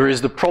 there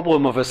is the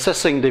problem of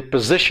assessing the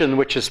position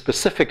which a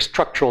specific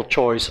structural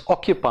choice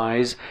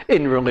occupies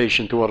in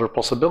relation to other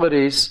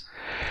possibilities.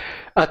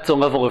 At the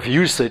level of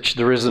usage,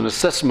 there is an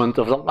assessment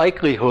of the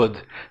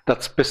likelihood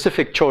that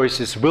specific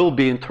choices will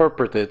be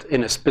interpreted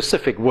in a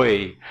specific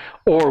way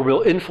or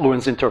will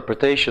influence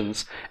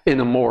interpretations in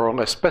a more or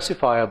less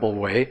specifiable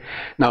way.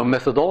 Now,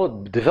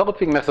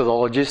 developing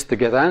methodologies to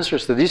get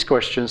answers to these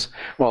questions,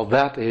 well,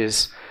 that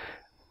is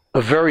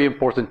a very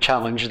important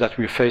challenge that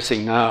we're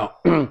facing now.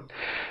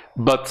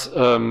 But,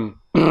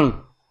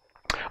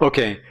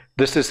 okay,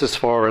 this is as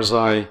far as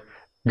I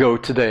go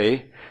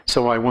today.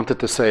 So I wanted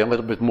to say a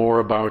little bit more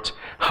about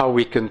how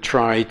we can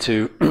try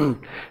to,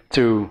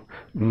 to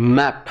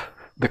map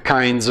the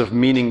kinds of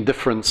meaning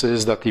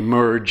differences that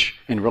emerge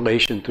in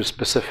relation to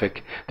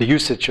the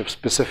usage of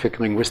specific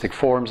linguistic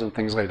forms and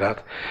things like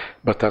that.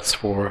 But that's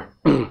for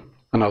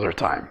another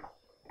time.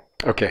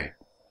 Okay.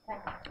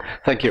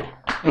 Thank you.